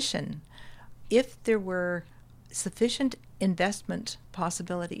position, if there were sufficient investment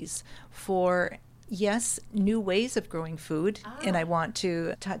possibilities for, yes, new ways of growing food. And I want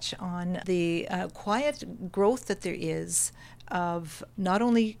to touch on the quiet growth that there is of not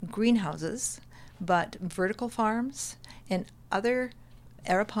only greenhouses, but vertical farms and other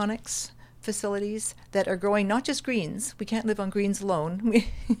aeroponics facilities that are growing not just greens. We can't live on greens alone,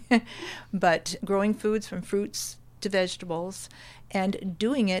 but growing foods from fruits to vegetables and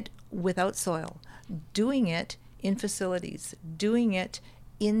doing it without soil, doing it in facilities, doing it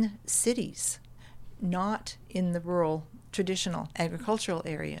in cities, not in the rural, traditional agricultural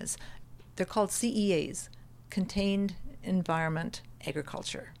areas. They're called CEAs, Contained Environment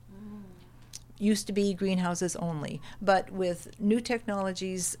Agriculture. Used to be greenhouses only, but with new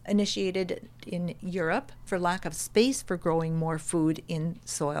technologies initiated in Europe for lack of space for growing more food in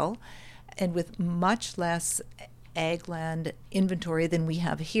soil, and with much less ag land inventory than we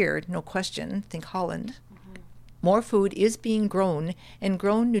have here, no question, think Holland. More food is being grown and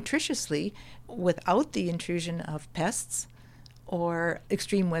grown nutritiously without the intrusion of pests or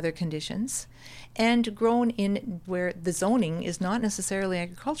extreme weather conditions, and grown in where the zoning is not necessarily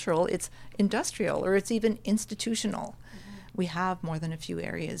agricultural, it's industrial or it's even institutional. We have more than a few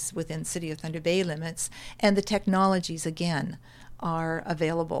areas within City of Thunder Bay limits, and the technologies, again, are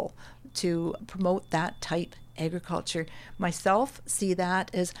available to promote that type Myself see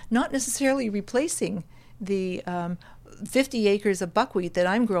that as not necessarily replacing the 50 acres of buckwheat that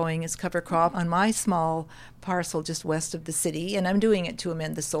I'm growing as cover crop on my small parcel just west of the city, and I'm doing it to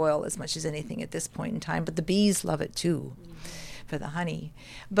amend the soil as much as anything at this point in time, but the bees love it too. For the honey,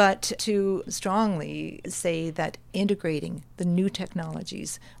 but to strongly say that integrating the new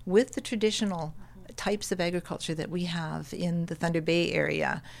technologies with the traditional types of agriculture that we have in the Thunder Bay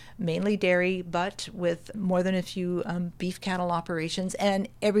area, mainly dairy, but with more than a few beef cattle operations and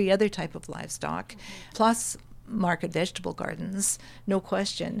every other type of livestock, plus market vegetable gardens, no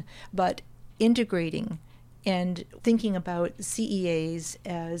question, but integrating and thinking about CEAs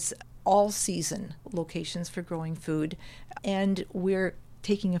as all-season locations for growing food, and we're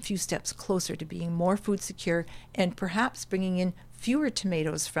taking a few steps closer to being more food secure and perhaps bringing in fewer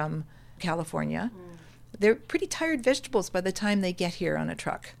tomatoes from California. They're pretty tired vegetables by the time they get here on a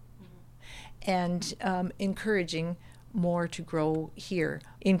truck. And encouraging more to grow here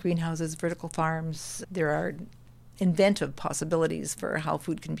in greenhouses, vertical farms. There are inventive possibilities for how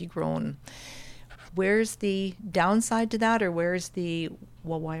food can be grown. Where's the downside to that, or where's the,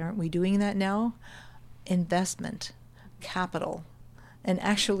 well, why aren't we doing that now? Investment, capital. And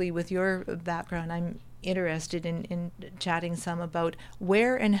actually, with your background, I'm interested in chatting some about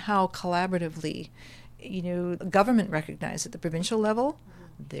where and how collaboratively, government recognized at the provincial level.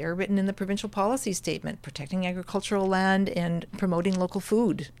 They're written in the provincial policy statement, protecting agricultural land and promoting local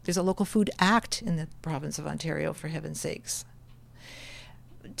food. There's a Local Food Act in the province of Ontario, for heaven's sakes.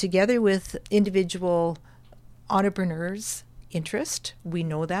 Together with individual entrepreneurs' interest, we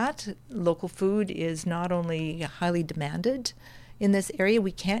know that local food is not only highly demanded in this area,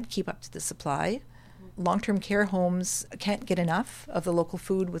 we can't keep up to the supply. Long-term care homes can't get enough of the local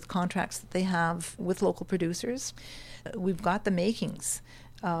food with contracts that they have with local producers. We've got the makings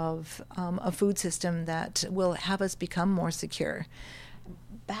of a food system that will have us become more secure.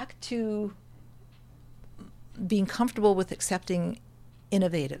 Back to being comfortable with accepting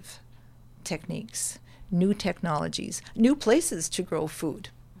innovative techniques, new technologies, new places to grow food.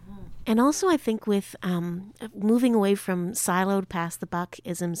 And also, I think with moving away from siloed pass the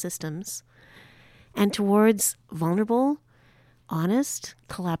buck-ism systems and towards vulnerable, honest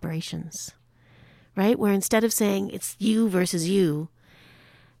collaborations, right? Where instead of saying it's you versus you,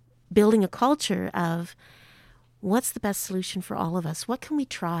 building a culture of what's the best solution for all of us? What can we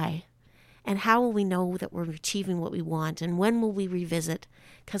try? And how will we know that we're achieving what we want? And when will we revisit?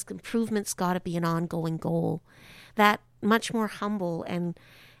 Because improvement's got to be an ongoing goal. That much more humble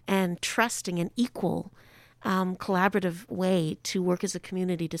and trusting and equal collaborative way to work as a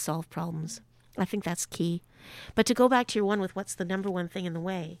community to solve problems. I think that's key. But to go back to your one with what's the number one thing in the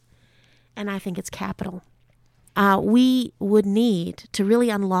way, and I think it's capital. We would need to really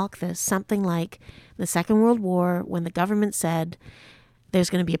unlock this, something like the Second World War, when the government said there's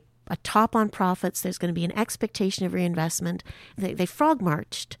going to be a top on profits, there's going to be an expectation of reinvestment. They frog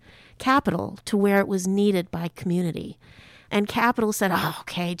marched capital to where it was needed by community. And capital said,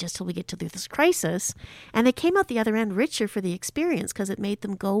 okay, just till we get to this crisis. And they came out the other end richer for the experience because it made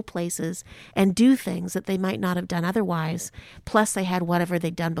them go places and do things that they might not have done otherwise. Plus, they had whatever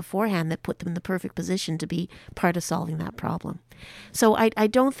they'd done beforehand that put them in the perfect position to be part of solving that problem. So I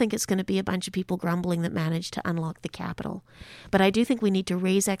don't think it's going to be a bunch of people grumbling that managed to unlock the capital. But I do think we need to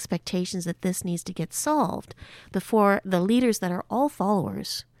raise expectations that this needs to get solved before the leaders that are all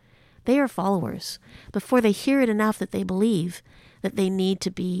followers, they are followers, before they hear it enough that they believe that they need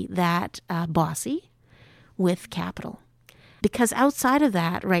to be that bossy with capital. Because outside of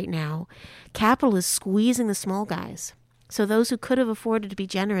that right now, capital is squeezing the small guys. So those who could have afforded to be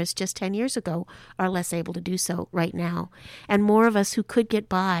generous just 10 years ago are less able to do so right now. And more of us who could get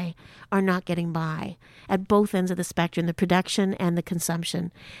by are not getting by at both ends of the spectrum, the production and the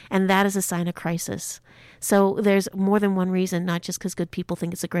consumption. And that is a sign of crisis. So there's more than one reason, not just because good people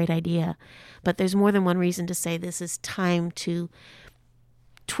think it's a great idea, but there's more than one reason to say this is time to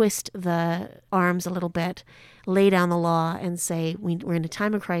twist the arms a little bit, lay down the law and say we're in a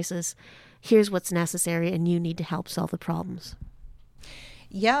time of crisis. Here's what's necessary, and you need to help solve the problems.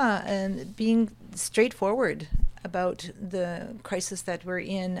 Yeah, and being straightforward about the crisis that we're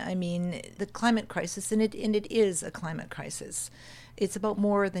in. I mean, the climate crisis, and it is a climate crisis. It's about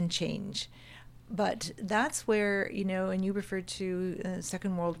more than change. But that's where, and you referred to the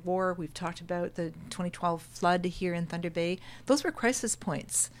Second World War. We've talked about the 2012 flood here in Thunder Bay. Those were crisis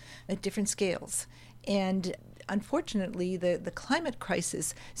points at different scales. And unfortunately, the climate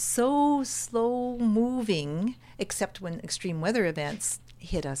crisis, so slow moving, except when extreme weather events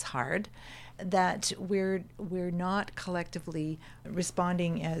hit us hard, that we're not collectively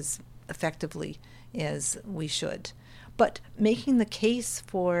responding as effectively as we should. But making the case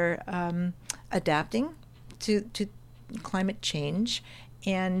for adapting to climate change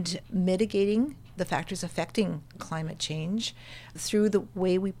and mitigating the factors affecting climate change through the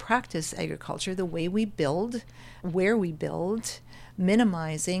way we practice agriculture, the way we build, where we build,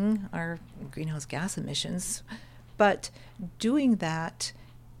 minimizing our greenhouse gas emissions, but doing that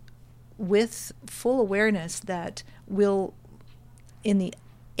with full awareness that we'll, in the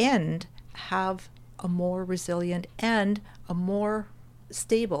end, have a more resilient and a more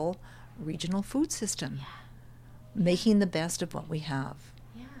stable regional food system, making the best of what we have.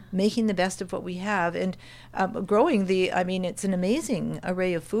 Making the best of what we have and growing it's an amazing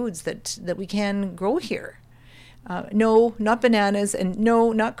array of foods that we can grow here. No, not bananas, and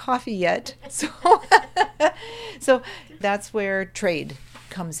no, not coffee yet. So that's where trade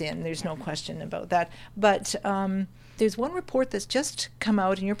comes in. There's no question about that. But there's one report that's just come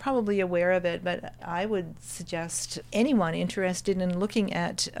out, and you're probably aware of it, but I would suggest anyone interested in looking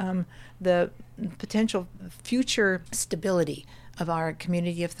at the potential future stability of our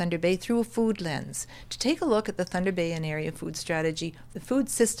community of Thunder Bay through a food lens, to take a look at the Thunder Bay and Area Food Strategy, the Food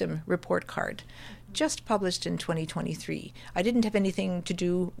System Report Card, just published in 2023. I didn't have anything to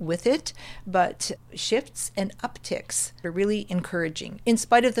do with it, but shifts and upticks are really encouraging, in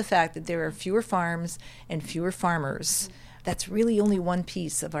spite of the fact that there are fewer farms and fewer farmers. That's really only one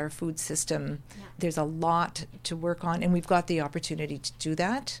piece of our food system. There's a lot to work on, and we've got the opportunity to do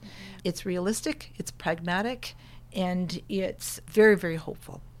that. It's realistic, it's pragmatic, and it's very, very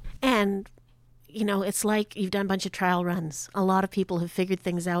hopeful. And, it's like you've done a bunch of trial runs. A lot of people have figured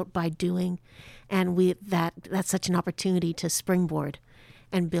things out by doing, and that's such an opportunity to springboard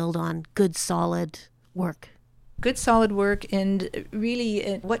and build on good, solid work. Good, solid work, and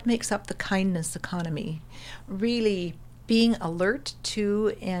really what makes up the kindness economy. Really being alert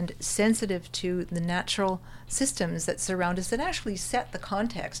to and sensitive to the natural systems that surround us that actually set the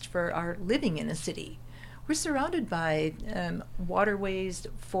context for our living in a city. We're surrounded by waterways,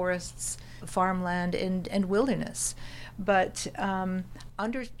 forests, farmland, and wilderness. But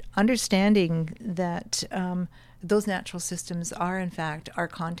understanding that those natural systems are, in fact, our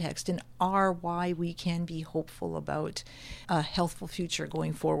context and are why we can be hopeful about a healthful future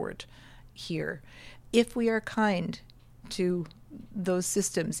going forward here. If we are kind to those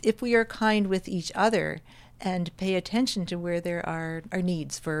systems, if we are kind with each other and pay attention to where there are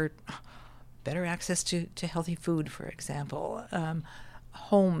needs for better access to healthy food, for example,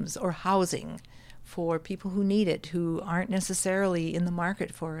 homes or housing for people who need it, who aren't necessarily in the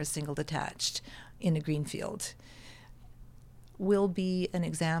market for a single detached in a green field, will be an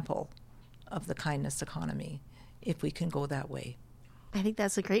example of the kindness economy if we can go that way. I think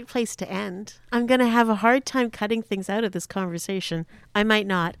that's a great place to end. I'm going to have a hard time cutting things out of this conversation. I might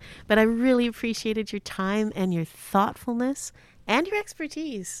not, but I really appreciated your time and your thoughtfulness and your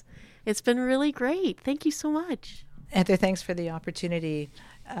expertise. It's been really great. Thank you so much. Heather, thanks for the opportunity.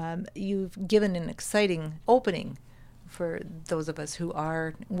 You've given an exciting opening for those of us who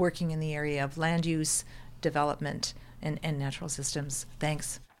are working in the area of land use, development, and natural systems.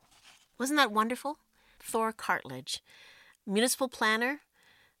 Thanks. Wasn't that wonderful? Thora Cartlidge, municipal planner,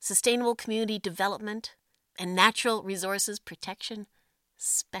 sustainable community development, and natural resources protection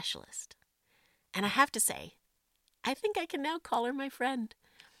specialist. And I have to say, I think I can now call her my friend.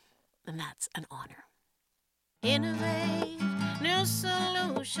 And that's an honor. Innovate new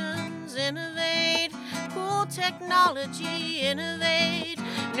solutions, innovate cool technology, innovate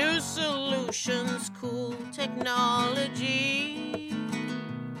new solutions, cool technology.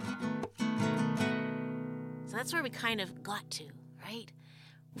 So that's where we kind of got to, right?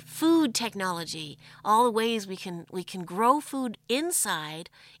 Food technology, all the ways we can grow food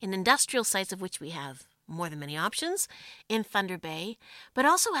inside in industrial sites, of which we have more than many options in Thunder Bay, but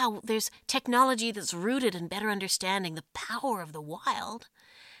also how there's technology that's rooted in better understanding the power of the wild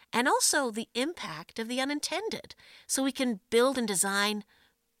and also the impact of the unintended, so we can build and design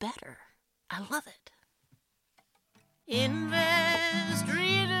better. I love it. Invest,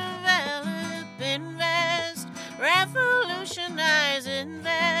 redevelop, invest, revolutionize,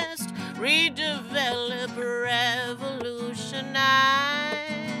 invest, redevelop, revolutionize.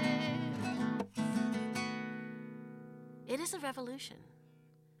 It is a revolution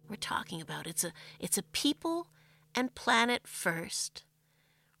we're talking about. It's a people and planet first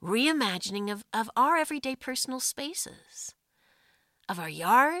reimagining of our everyday personal spaces, of our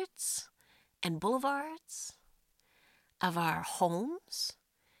yards and boulevards, of our homes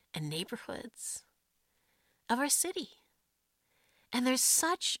and neighborhoods, of our city. And there's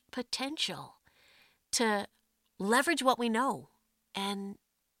such potential to leverage what we know and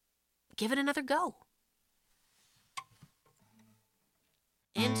give it another go.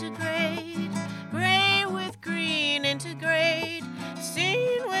 Integrate, gray with green, integrate.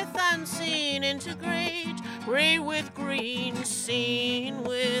 gray with green, seen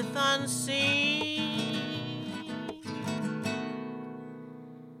with unseen.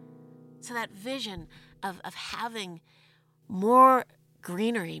 So that vision of having more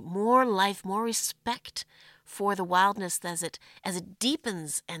greenery, more life, more respect for the wildness as it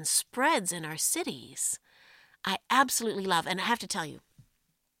deepens and spreads in our cities, I absolutely love. And I have to tell you,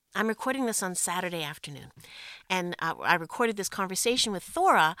 I'm recording this on Saturday afternoon, and I recorded this conversation with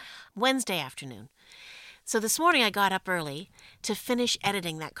Thora Wednesday afternoon. So this morning I got up early to finish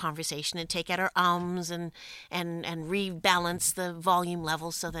editing that conversation and take out our ums and rebalance the volume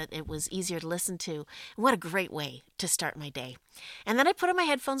level so that it was easier to listen to. What a great way to start my day. And then I put on my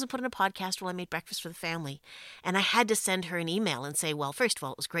headphones and put in a podcast while I made breakfast for the family. And I had to send her an email and say, well, first of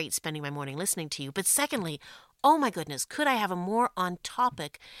all, it was great spending my morning listening to you. But secondly, oh my goodness, could I have a more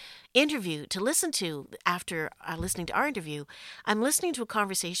on-topic interview to listen to after listening to our interview? I'm listening to a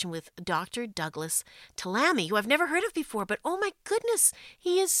conversation with Dr. Douglas Talamy, who I've never heard of before, but oh my goodness,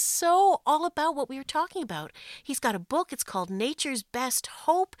 he is so all about what we were talking about. He's got a book, it's called Nature's Best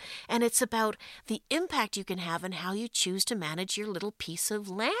Hope, and it's about the impact you can have and how you choose to manage your little piece of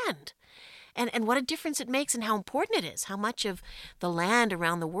land. And what a difference it makes and how important it is. How much of the land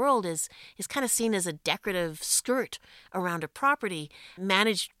around the world is kind of seen as a decorative skirt around a property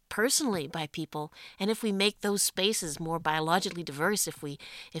managed personally by people. And if we make those spaces more biologically diverse, if we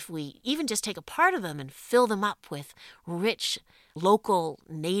even just take a part of them and fill them up with rich local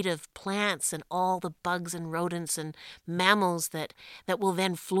native plants and all the bugs and rodents and mammals that will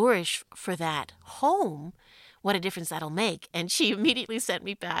then flourish for that home, what a difference that'll make. And she immediately sent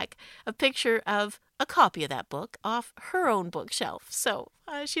me back a picture of a copy of that book off her own bookshelf. So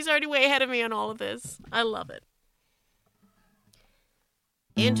she's already way ahead of me on all of this. I love it.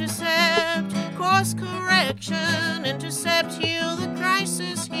 Intercept, course correction, intercept, heal the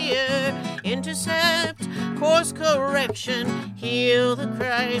crisis here. Intercept, course correction, heal the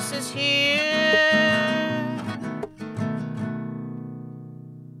crisis here.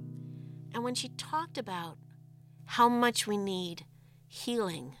 And when she talked about how much we need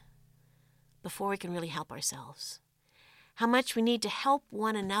healing before we can really help ourselves, how much we need to help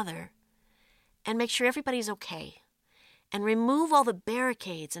one another and make sure everybody's okay, and remove all the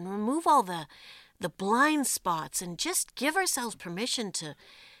barricades and remove all the blind spots and just give ourselves permission to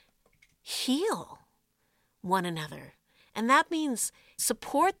heal one another. And that means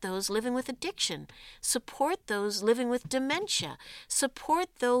support those living with addiction, support those living with dementia, support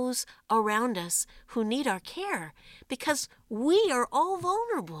those around us who need our care, because we are all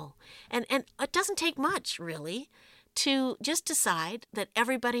vulnerable. And it doesn't take much, really, to just decide that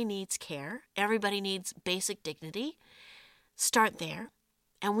everybody needs care, everybody needs basic dignity. Start there,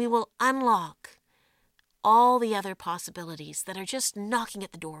 and we will unlock all the other possibilities that are just knocking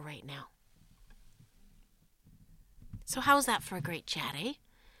at the door right now. So how's that for a great chat, eh?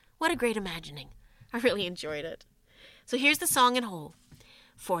 What a great imagining. I really enjoyed it. So here's the song in whole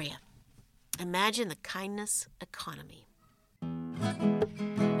for you. Imagine the kindness economy. Imagine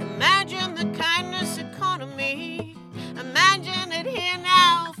the kindness economy. Imagine it here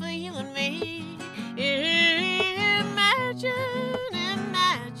now for you and me. Imagine.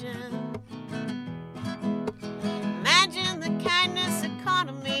 Imagine the kindness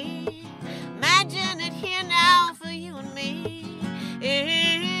economy. Imagine it here now for you and me.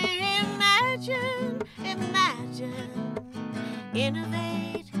 Imagine.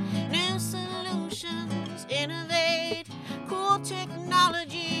 Innovate new solutions. Innovate cool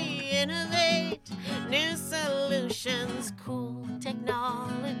technology. Innovate new solutions. Cool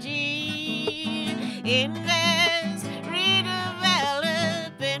technology. Invest,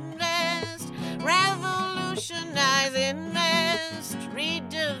 redevelop, invest, revolutionize, invest,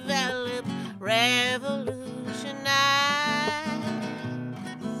 redevelop, revolutionize.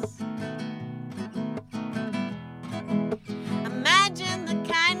 Imagine the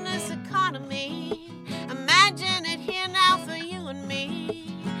kindness economy. Imagine it here now for you and me.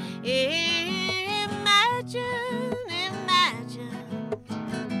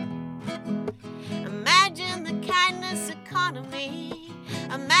 Imagine the kindness economy.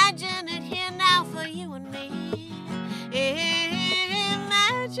 Imagine it here now for you and me.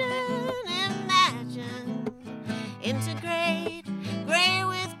 Imagine. Integrate, gray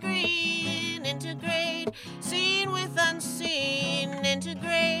with green. Integrate, seen with unseen.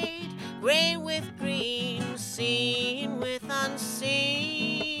 Integrate, gray with green, seen with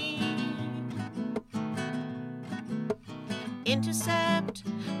unseen. Intercept,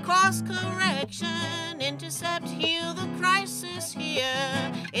 course correction. Intercept, heal the crisis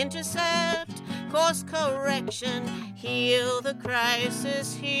here. Intercept, course correction, heal the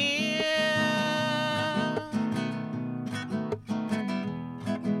crisis here.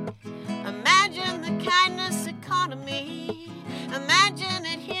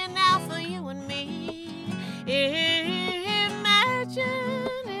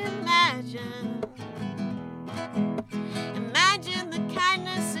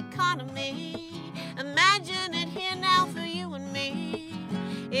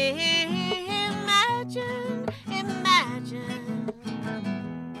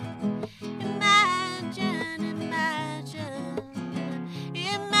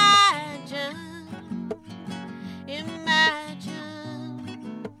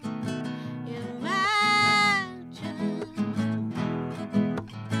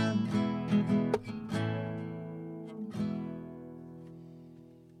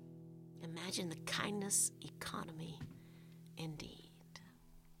 Imagine the kindness economy, indeed.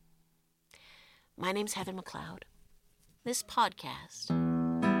 My name's Heather McLeod. This podcast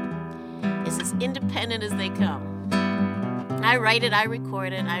is as independent as they come. I write it, I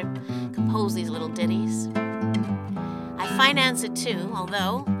record it, I compose these little ditties. I finance it too,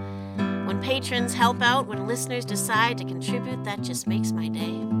 although when patrons help out, when listeners decide to contribute, that just makes my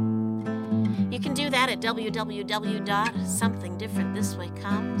day. You can do that at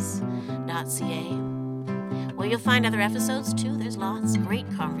www.somethingdifferentthiswaycomes.ca, where you'll find other episodes too. There's lots of great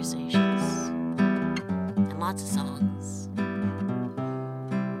conversations and lots of songs,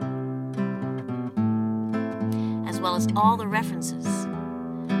 as well as all the references.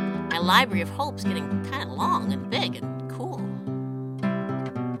 My library of hope's getting kind of long and big and cool.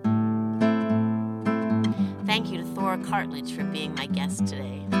 Thank you to Thora Cartlidge for being my guest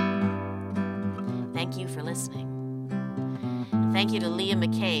today. Thank you for listening. And thank you to Leah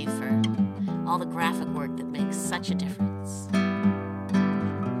McKay for all the graphic work that makes such a difference.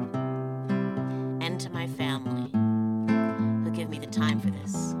 And to my family, who give me the time for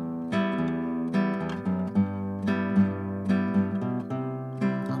this.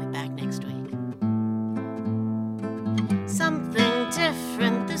 I'll be back next week. Something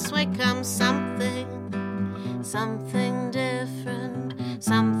different, this way comes something different,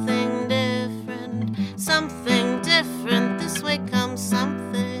 something